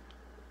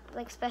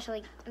 Like,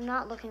 especially, I'm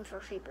not looking for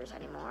creepers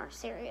anymore,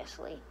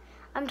 seriously.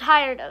 I'm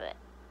tired of it.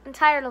 I'm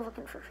tired of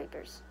looking for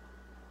creepers.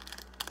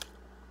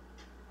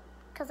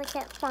 Because I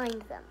can't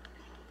find them.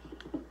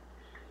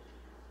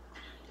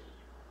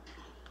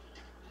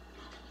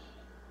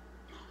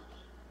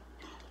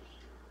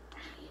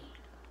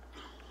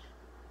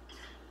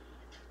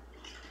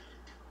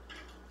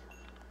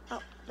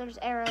 Oh, there's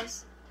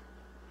arrows.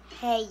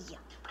 Hey.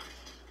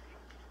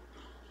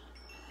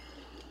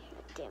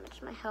 I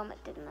damaged my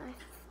helmet, didn't I?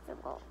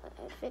 Well,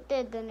 if it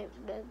did, then it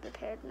would be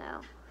repaired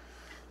now.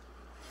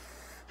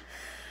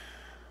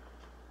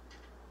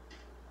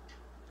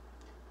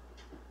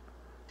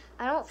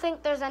 I don't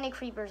think there's any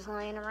creepers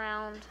lying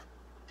around.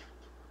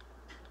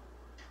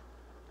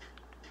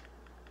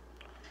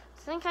 I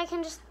think I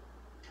can just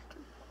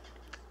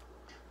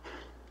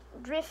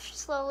drift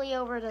slowly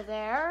over to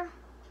there.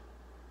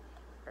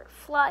 Or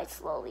fly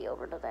slowly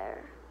over to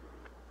there.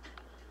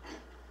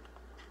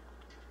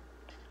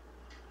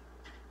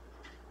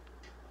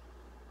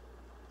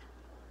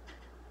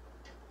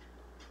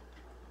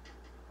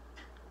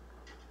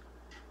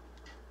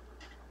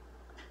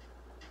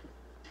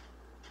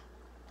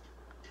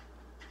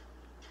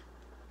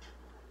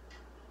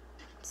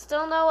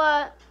 Still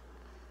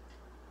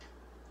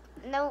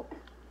no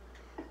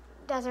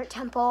desert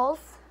temples.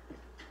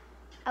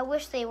 I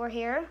wish they were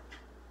here.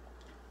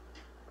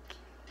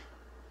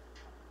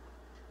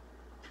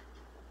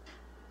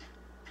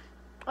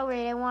 Oh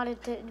wait, I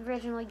wanted to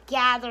originally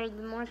gather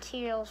the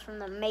materials from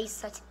the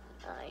mesa.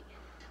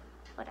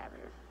 Whatever.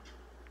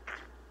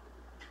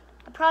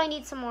 I probably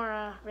need some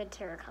more red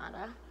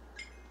terracotta.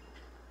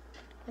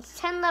 It's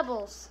 10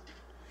 levels.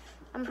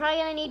 I'm probably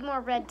gonna need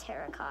more red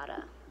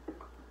terracotta.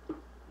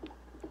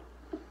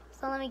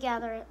 So let me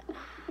gather it.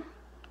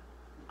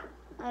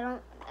 I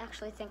don't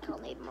actually think I'll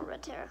need more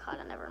red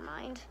terracotta, never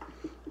mind.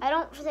 I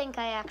don't think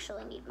I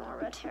actually need more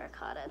red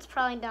terracotta. It's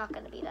probably not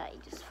gonna be that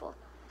useful.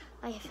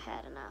 I have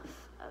had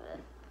enough of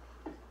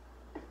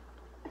it.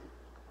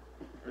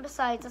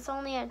 Besides, it's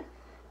only a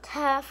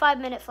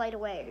 5-minute flight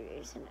away,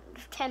 or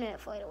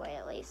 10-minute flight away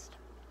at least,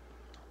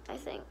 I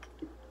think.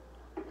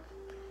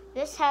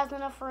 This has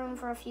enough room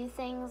for a few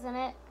things in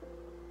it,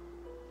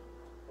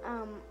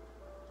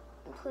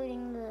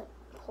 including the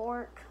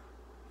pork.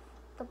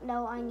 But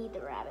no, I need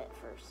the rabbit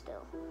for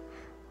still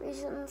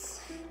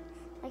reasons.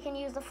 I can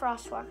use the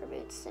frostwalker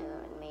boots soon,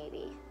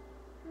 maybe.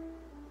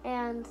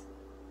 And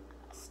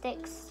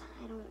sticks,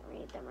 I don't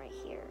read them right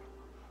here.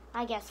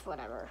 I guess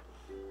whatever,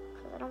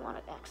 because I don't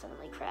want to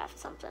accidentally craft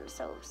something.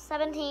 So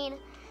 17,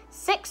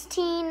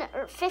 16,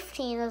 or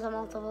 15 is a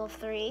multiple of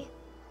 3.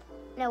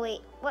 No,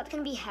 wait, what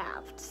can be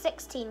halved?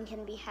 16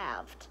 can be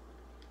halved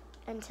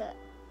into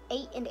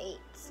 8 and 8.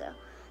 So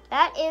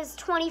that is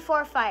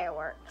 24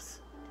 fireworks.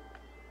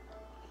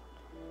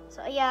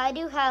 So yeah, I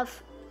do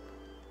have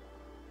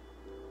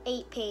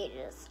 8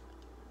 pages.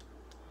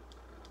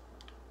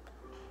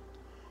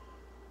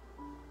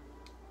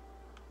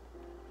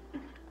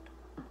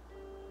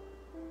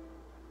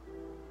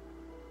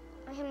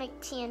 I can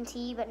make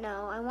TNT, but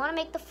no, I want to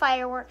make the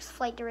fireworks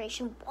flight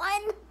duration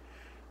 1.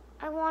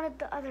 I wanted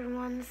the other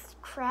ones.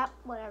 Crap,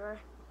 whatever.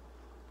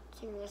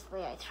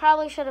 Seriously, I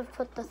probably should have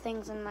put the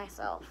things in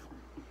myself,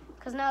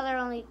 because now they're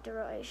only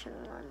duration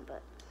 1,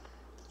 but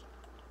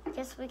I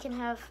guess we can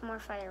have more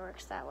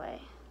fireworks that way,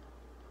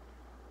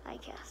 I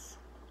guess.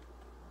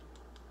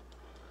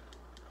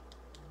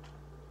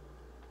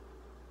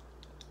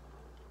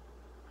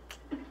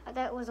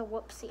 That was a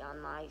whoopsie on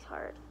my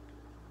part,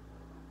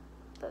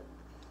 but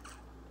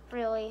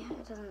really,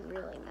 it doesn't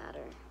really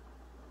matter,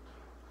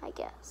 I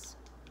guess.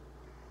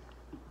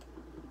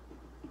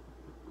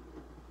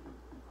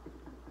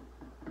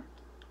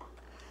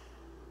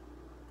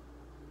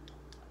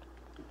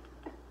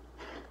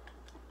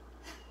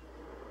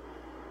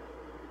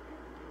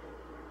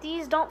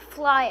 These don't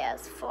fly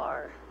as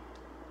far.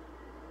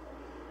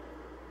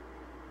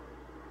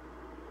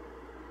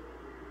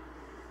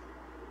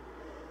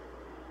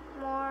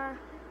 More.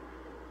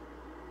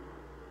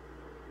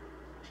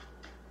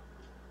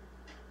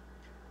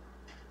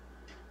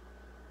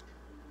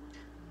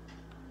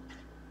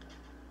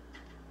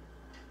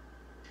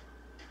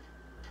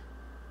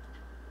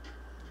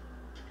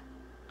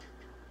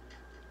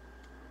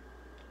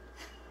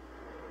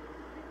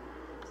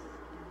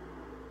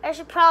 I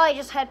should probably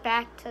just head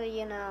back to,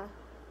 the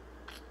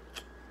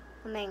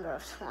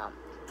mangrove swamp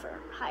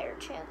for higher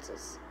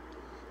chances.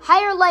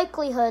 Higher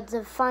likelihoods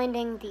of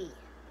finding the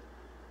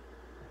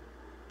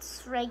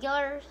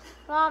regular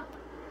swamp.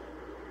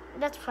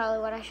 That's probably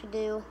what I should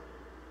do.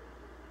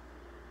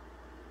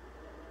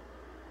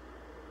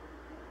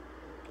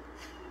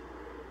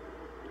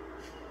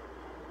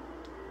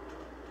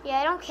 Yeah,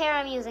 I don't care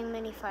I'm using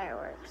mini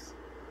fireworks.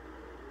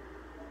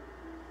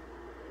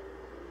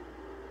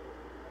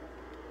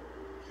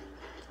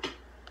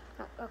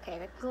 Oh, okay,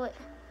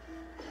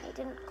 I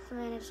didn't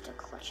manage to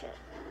clutch it.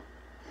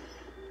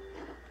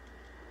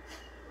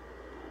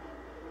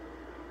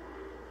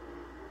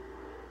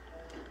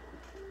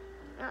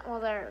 Oh, well,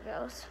 there it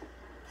goes.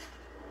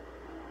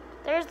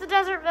 There's the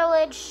desert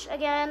village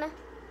again.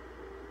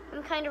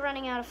 I'm kind of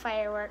running out of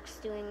fireworks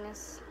doing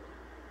this.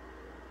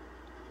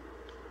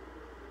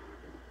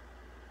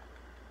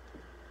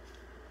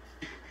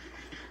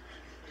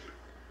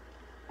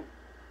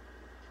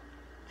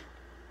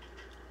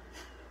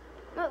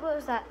 What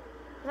was that?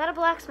 Was that a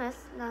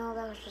blacksmith? No,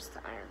 that was just the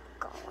iron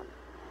golem.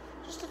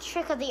 Just a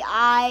trick of the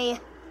eye.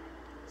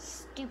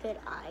 Stupid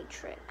eye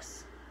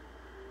tricks.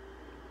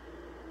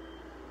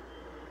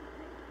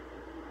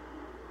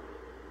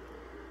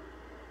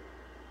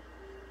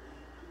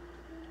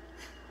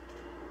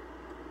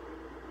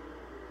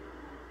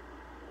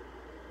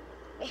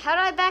 Wait, how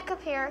do I back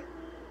up here?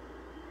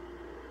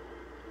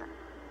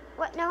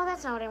 What? No,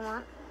 that's not what I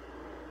want.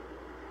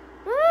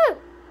 Woo!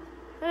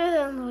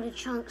 Unloaded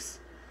chunks.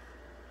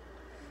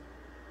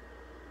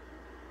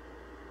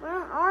 Where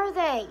are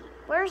they?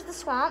 Where's the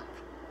swamp?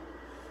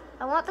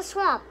 I want the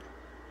swamp.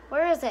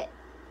 Where is it?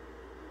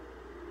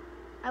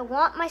 I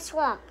want my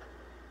swamp.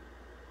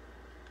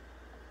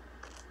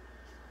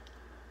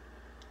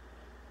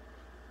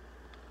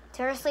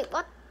 Seriously,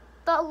 what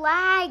the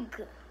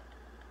lag?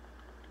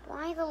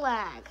 Why the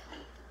lag?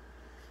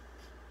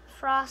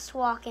 Frost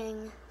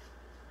walking.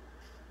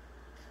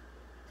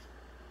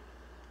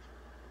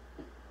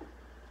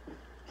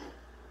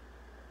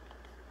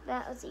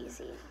 That was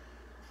easy.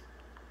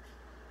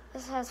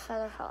 This has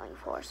feather falling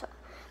 4, so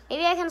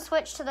maybe I can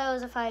switch to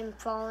those if I'm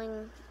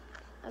falling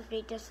a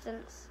great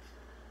distance.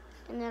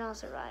 And then I'll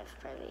survive,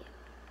 maybe.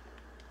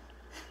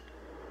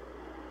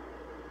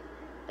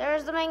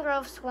 There's the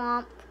mangrove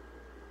swamp.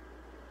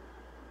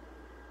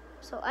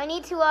 So I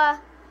need to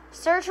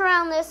search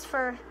around this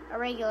for a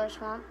regular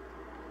swamp.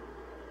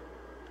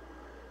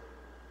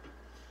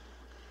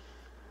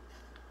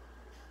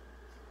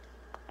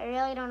 I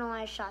really don't know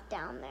why I shot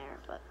down there,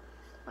 but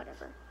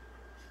whatever.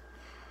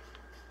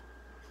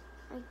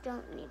 I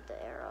don't need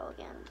the arrow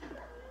again.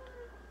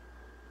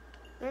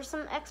 There's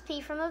some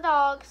XP from the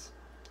dogs.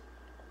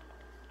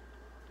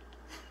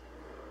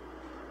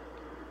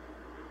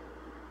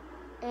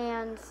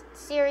 And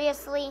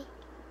seriously,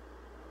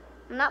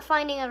 I'm not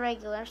finding a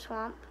regular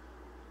swamp.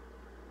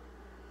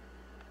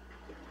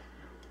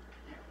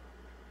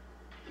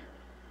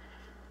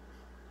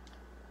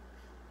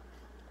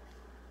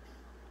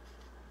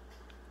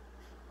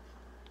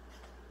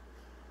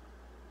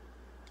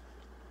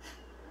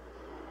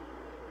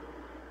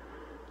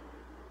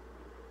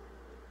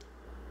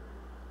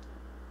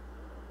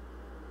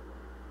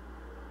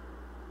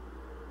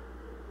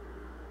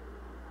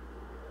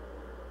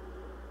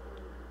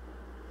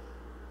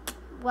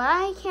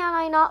 Why can't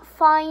I not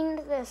find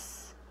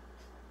this?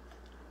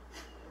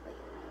 Wait,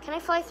 can I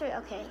fly through?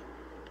 Okay.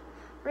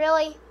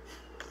 Really?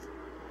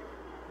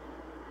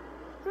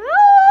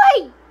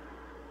 Really?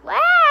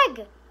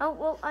 Lag! Oh,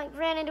 well, I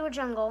ran into a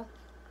jungle.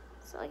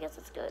 So I guess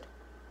it's good.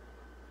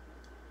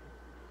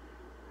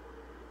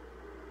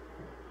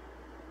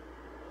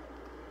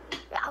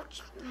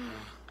 Ouch.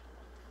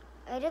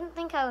 I didn't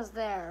think I was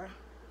there.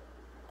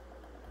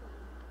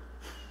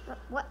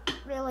 What?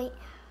 Really?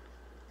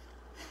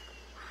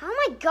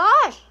 Oh my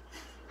gosh!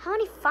 How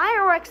many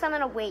fireworks I'm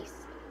gonna waste?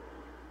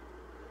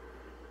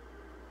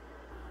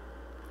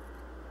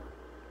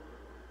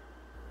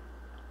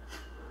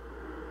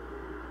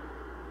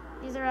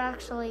 These are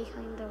actually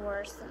kind of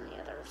worse than the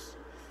others.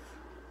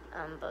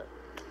 But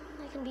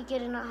I can be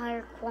getting at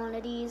higher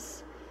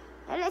quantities.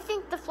 And I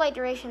think the flight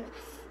duration,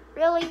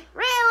 really?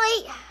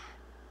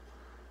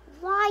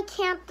 Why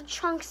can't the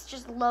chunks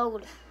just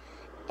load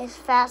as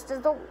fast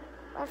as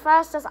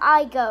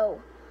I go?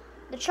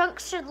 The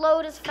chunks should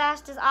load as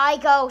fast as I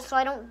go so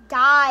I don't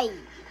die.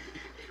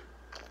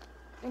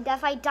 And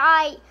if I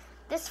die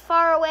this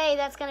far away,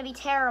 that's going to be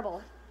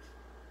terrible.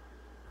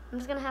 I'm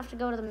just going to have to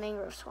go to the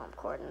mangrove swamp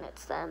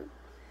coordinates then.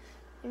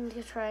 And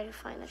to try to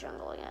find the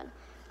jungle again.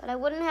 But I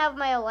wouldn't have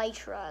my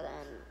elytra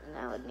then. And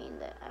that would mean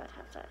that I would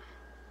have to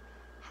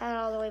head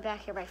all the way back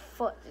here by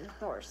foot and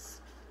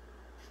horse.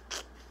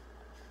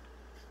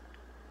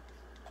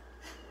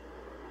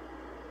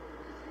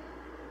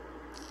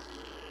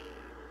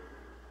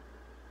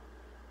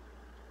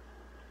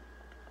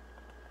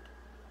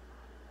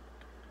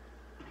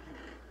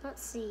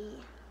 Let's see.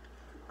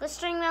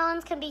 Glistering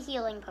melons can be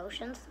healing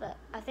potions, but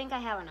I think I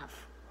have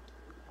enough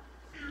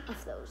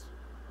of those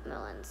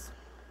melons.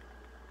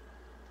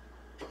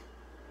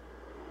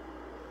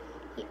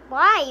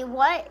 Why?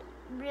 What?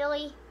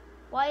 Really?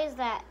 Why is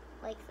that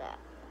like that?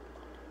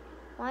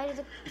 Why do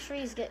the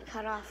trees get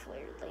cut off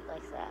weirdly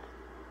like that?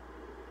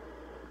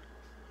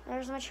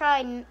 There's my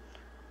trident.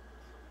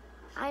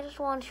 I just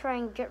want to try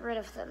and get rid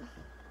of them.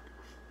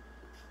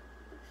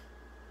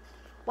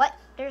 What?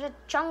 There's a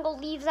jungle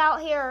leaves out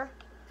here.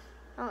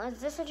 Oh, is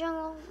this a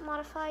jungle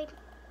modified?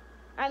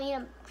 I mean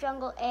a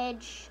jungle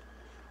edge.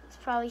 It's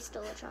probably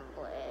still a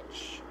jungle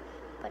edge,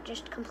 but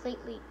just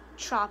completely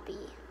choppy.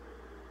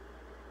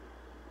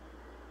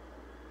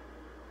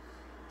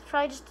 It's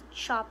probably just a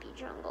choppy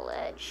jungle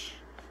edge.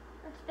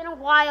 It's been a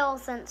while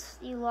since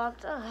you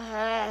logged.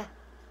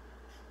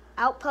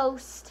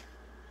 Outpost.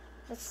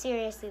 That's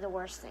seriously the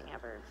worst thing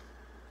ever.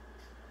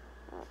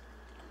 Oh.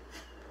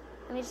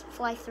 Let me just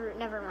fly through it.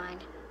 Never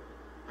mind.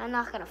 I'm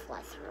not going to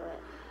fly through it.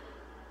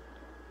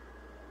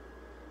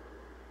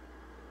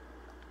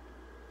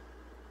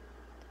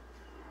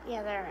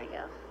 Yeah, there I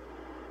go.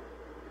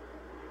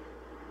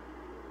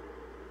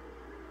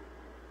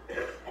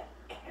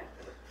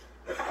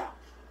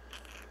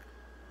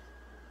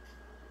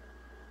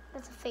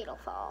 That's a fatal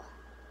fall.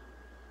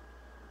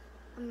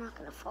 I'm not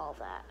going to fall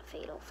that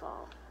fatal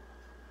fall.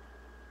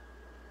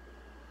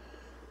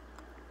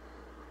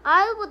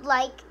 I would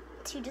like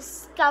to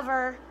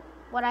discover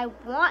what I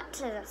want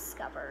to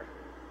discover.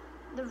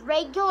 The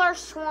regular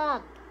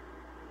swamp.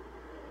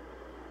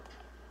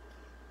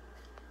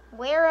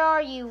 Where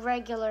are you,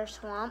 regular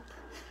swamp?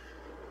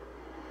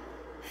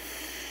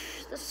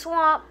 The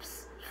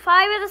swamps.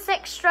 5 of the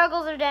 6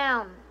 struggles are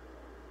down.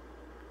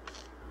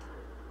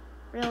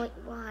 Really?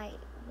 Why?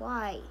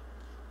 Why?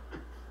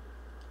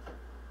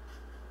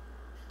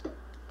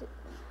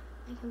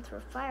 I can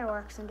throw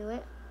fireworks into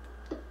it,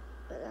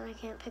 but then I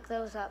can't pick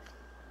those up.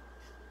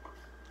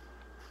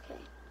 Okay.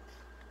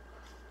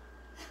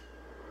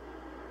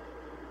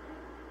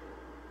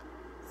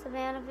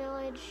 Savannah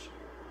Village.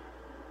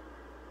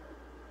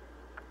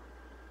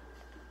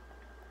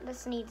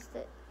 This needs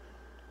the...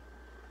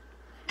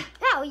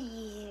 Oh,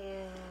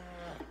 yeah.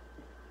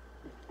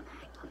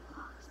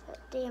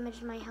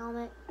 damaged my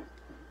helmet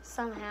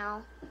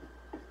somehow.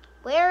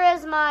 Where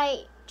is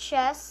my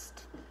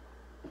chest?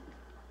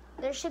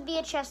 There should be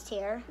a chest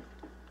here.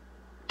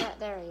 Yeah,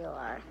 there you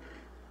are.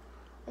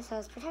 This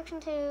has protection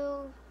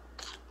too.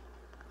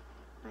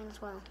 Mine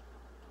as well.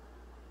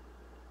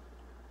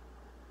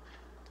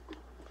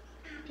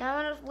 Now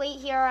I'm gonna wait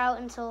here out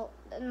until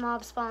the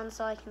mob spawns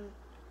so I can...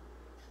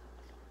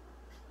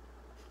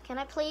 Can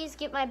I please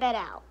get my bed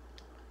out?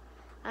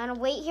 I'm gonna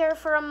wait here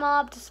for a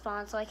mob to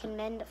spawn so I can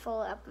mend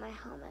full up my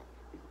helmet.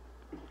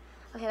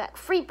 Okay, that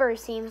creeper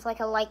seems like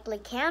a likely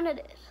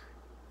candidate.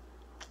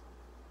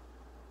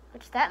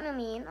 Which that will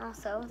mean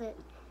also that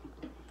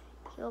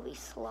he'll be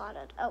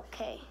slaughtered.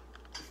 Okay.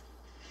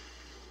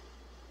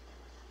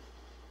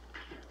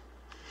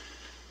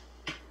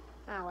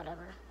 Ah,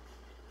 whatever.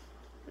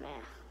 Meh.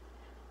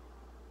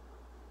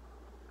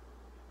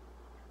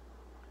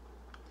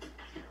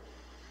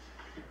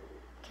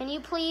 Can you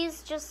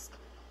please just...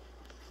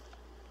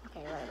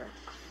 Okay, whatever.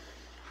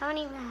 How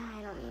many...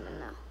 I don't even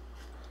know.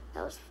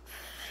 That was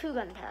 2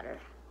 gunpowder.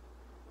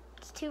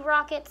 It's 2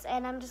 rockets,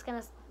 and I'm just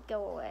gonna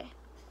go away.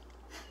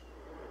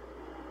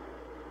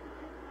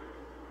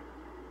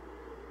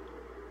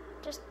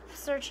 Just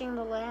searching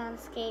the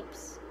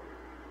landscapes.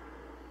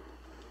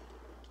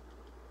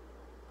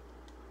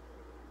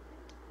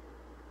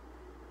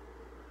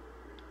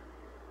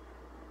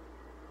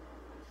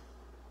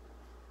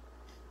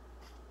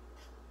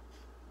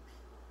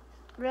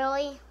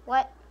 Really?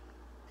 What?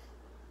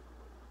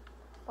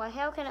 Why,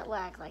 how can it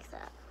lag like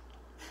that?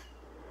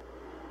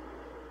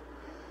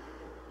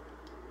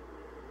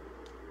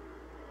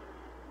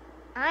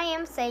 I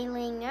am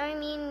sailing. I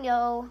mean,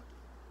 go.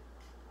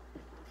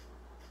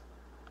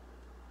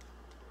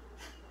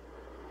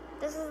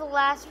 This is the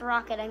last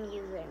rocket I'm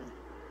using.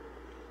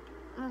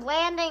 I'm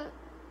landing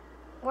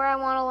where I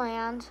want to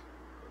land.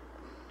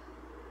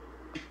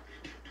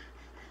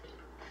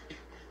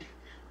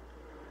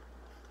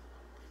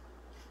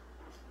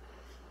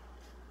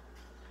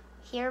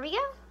 Here we go.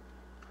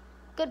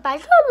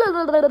 Goodbye.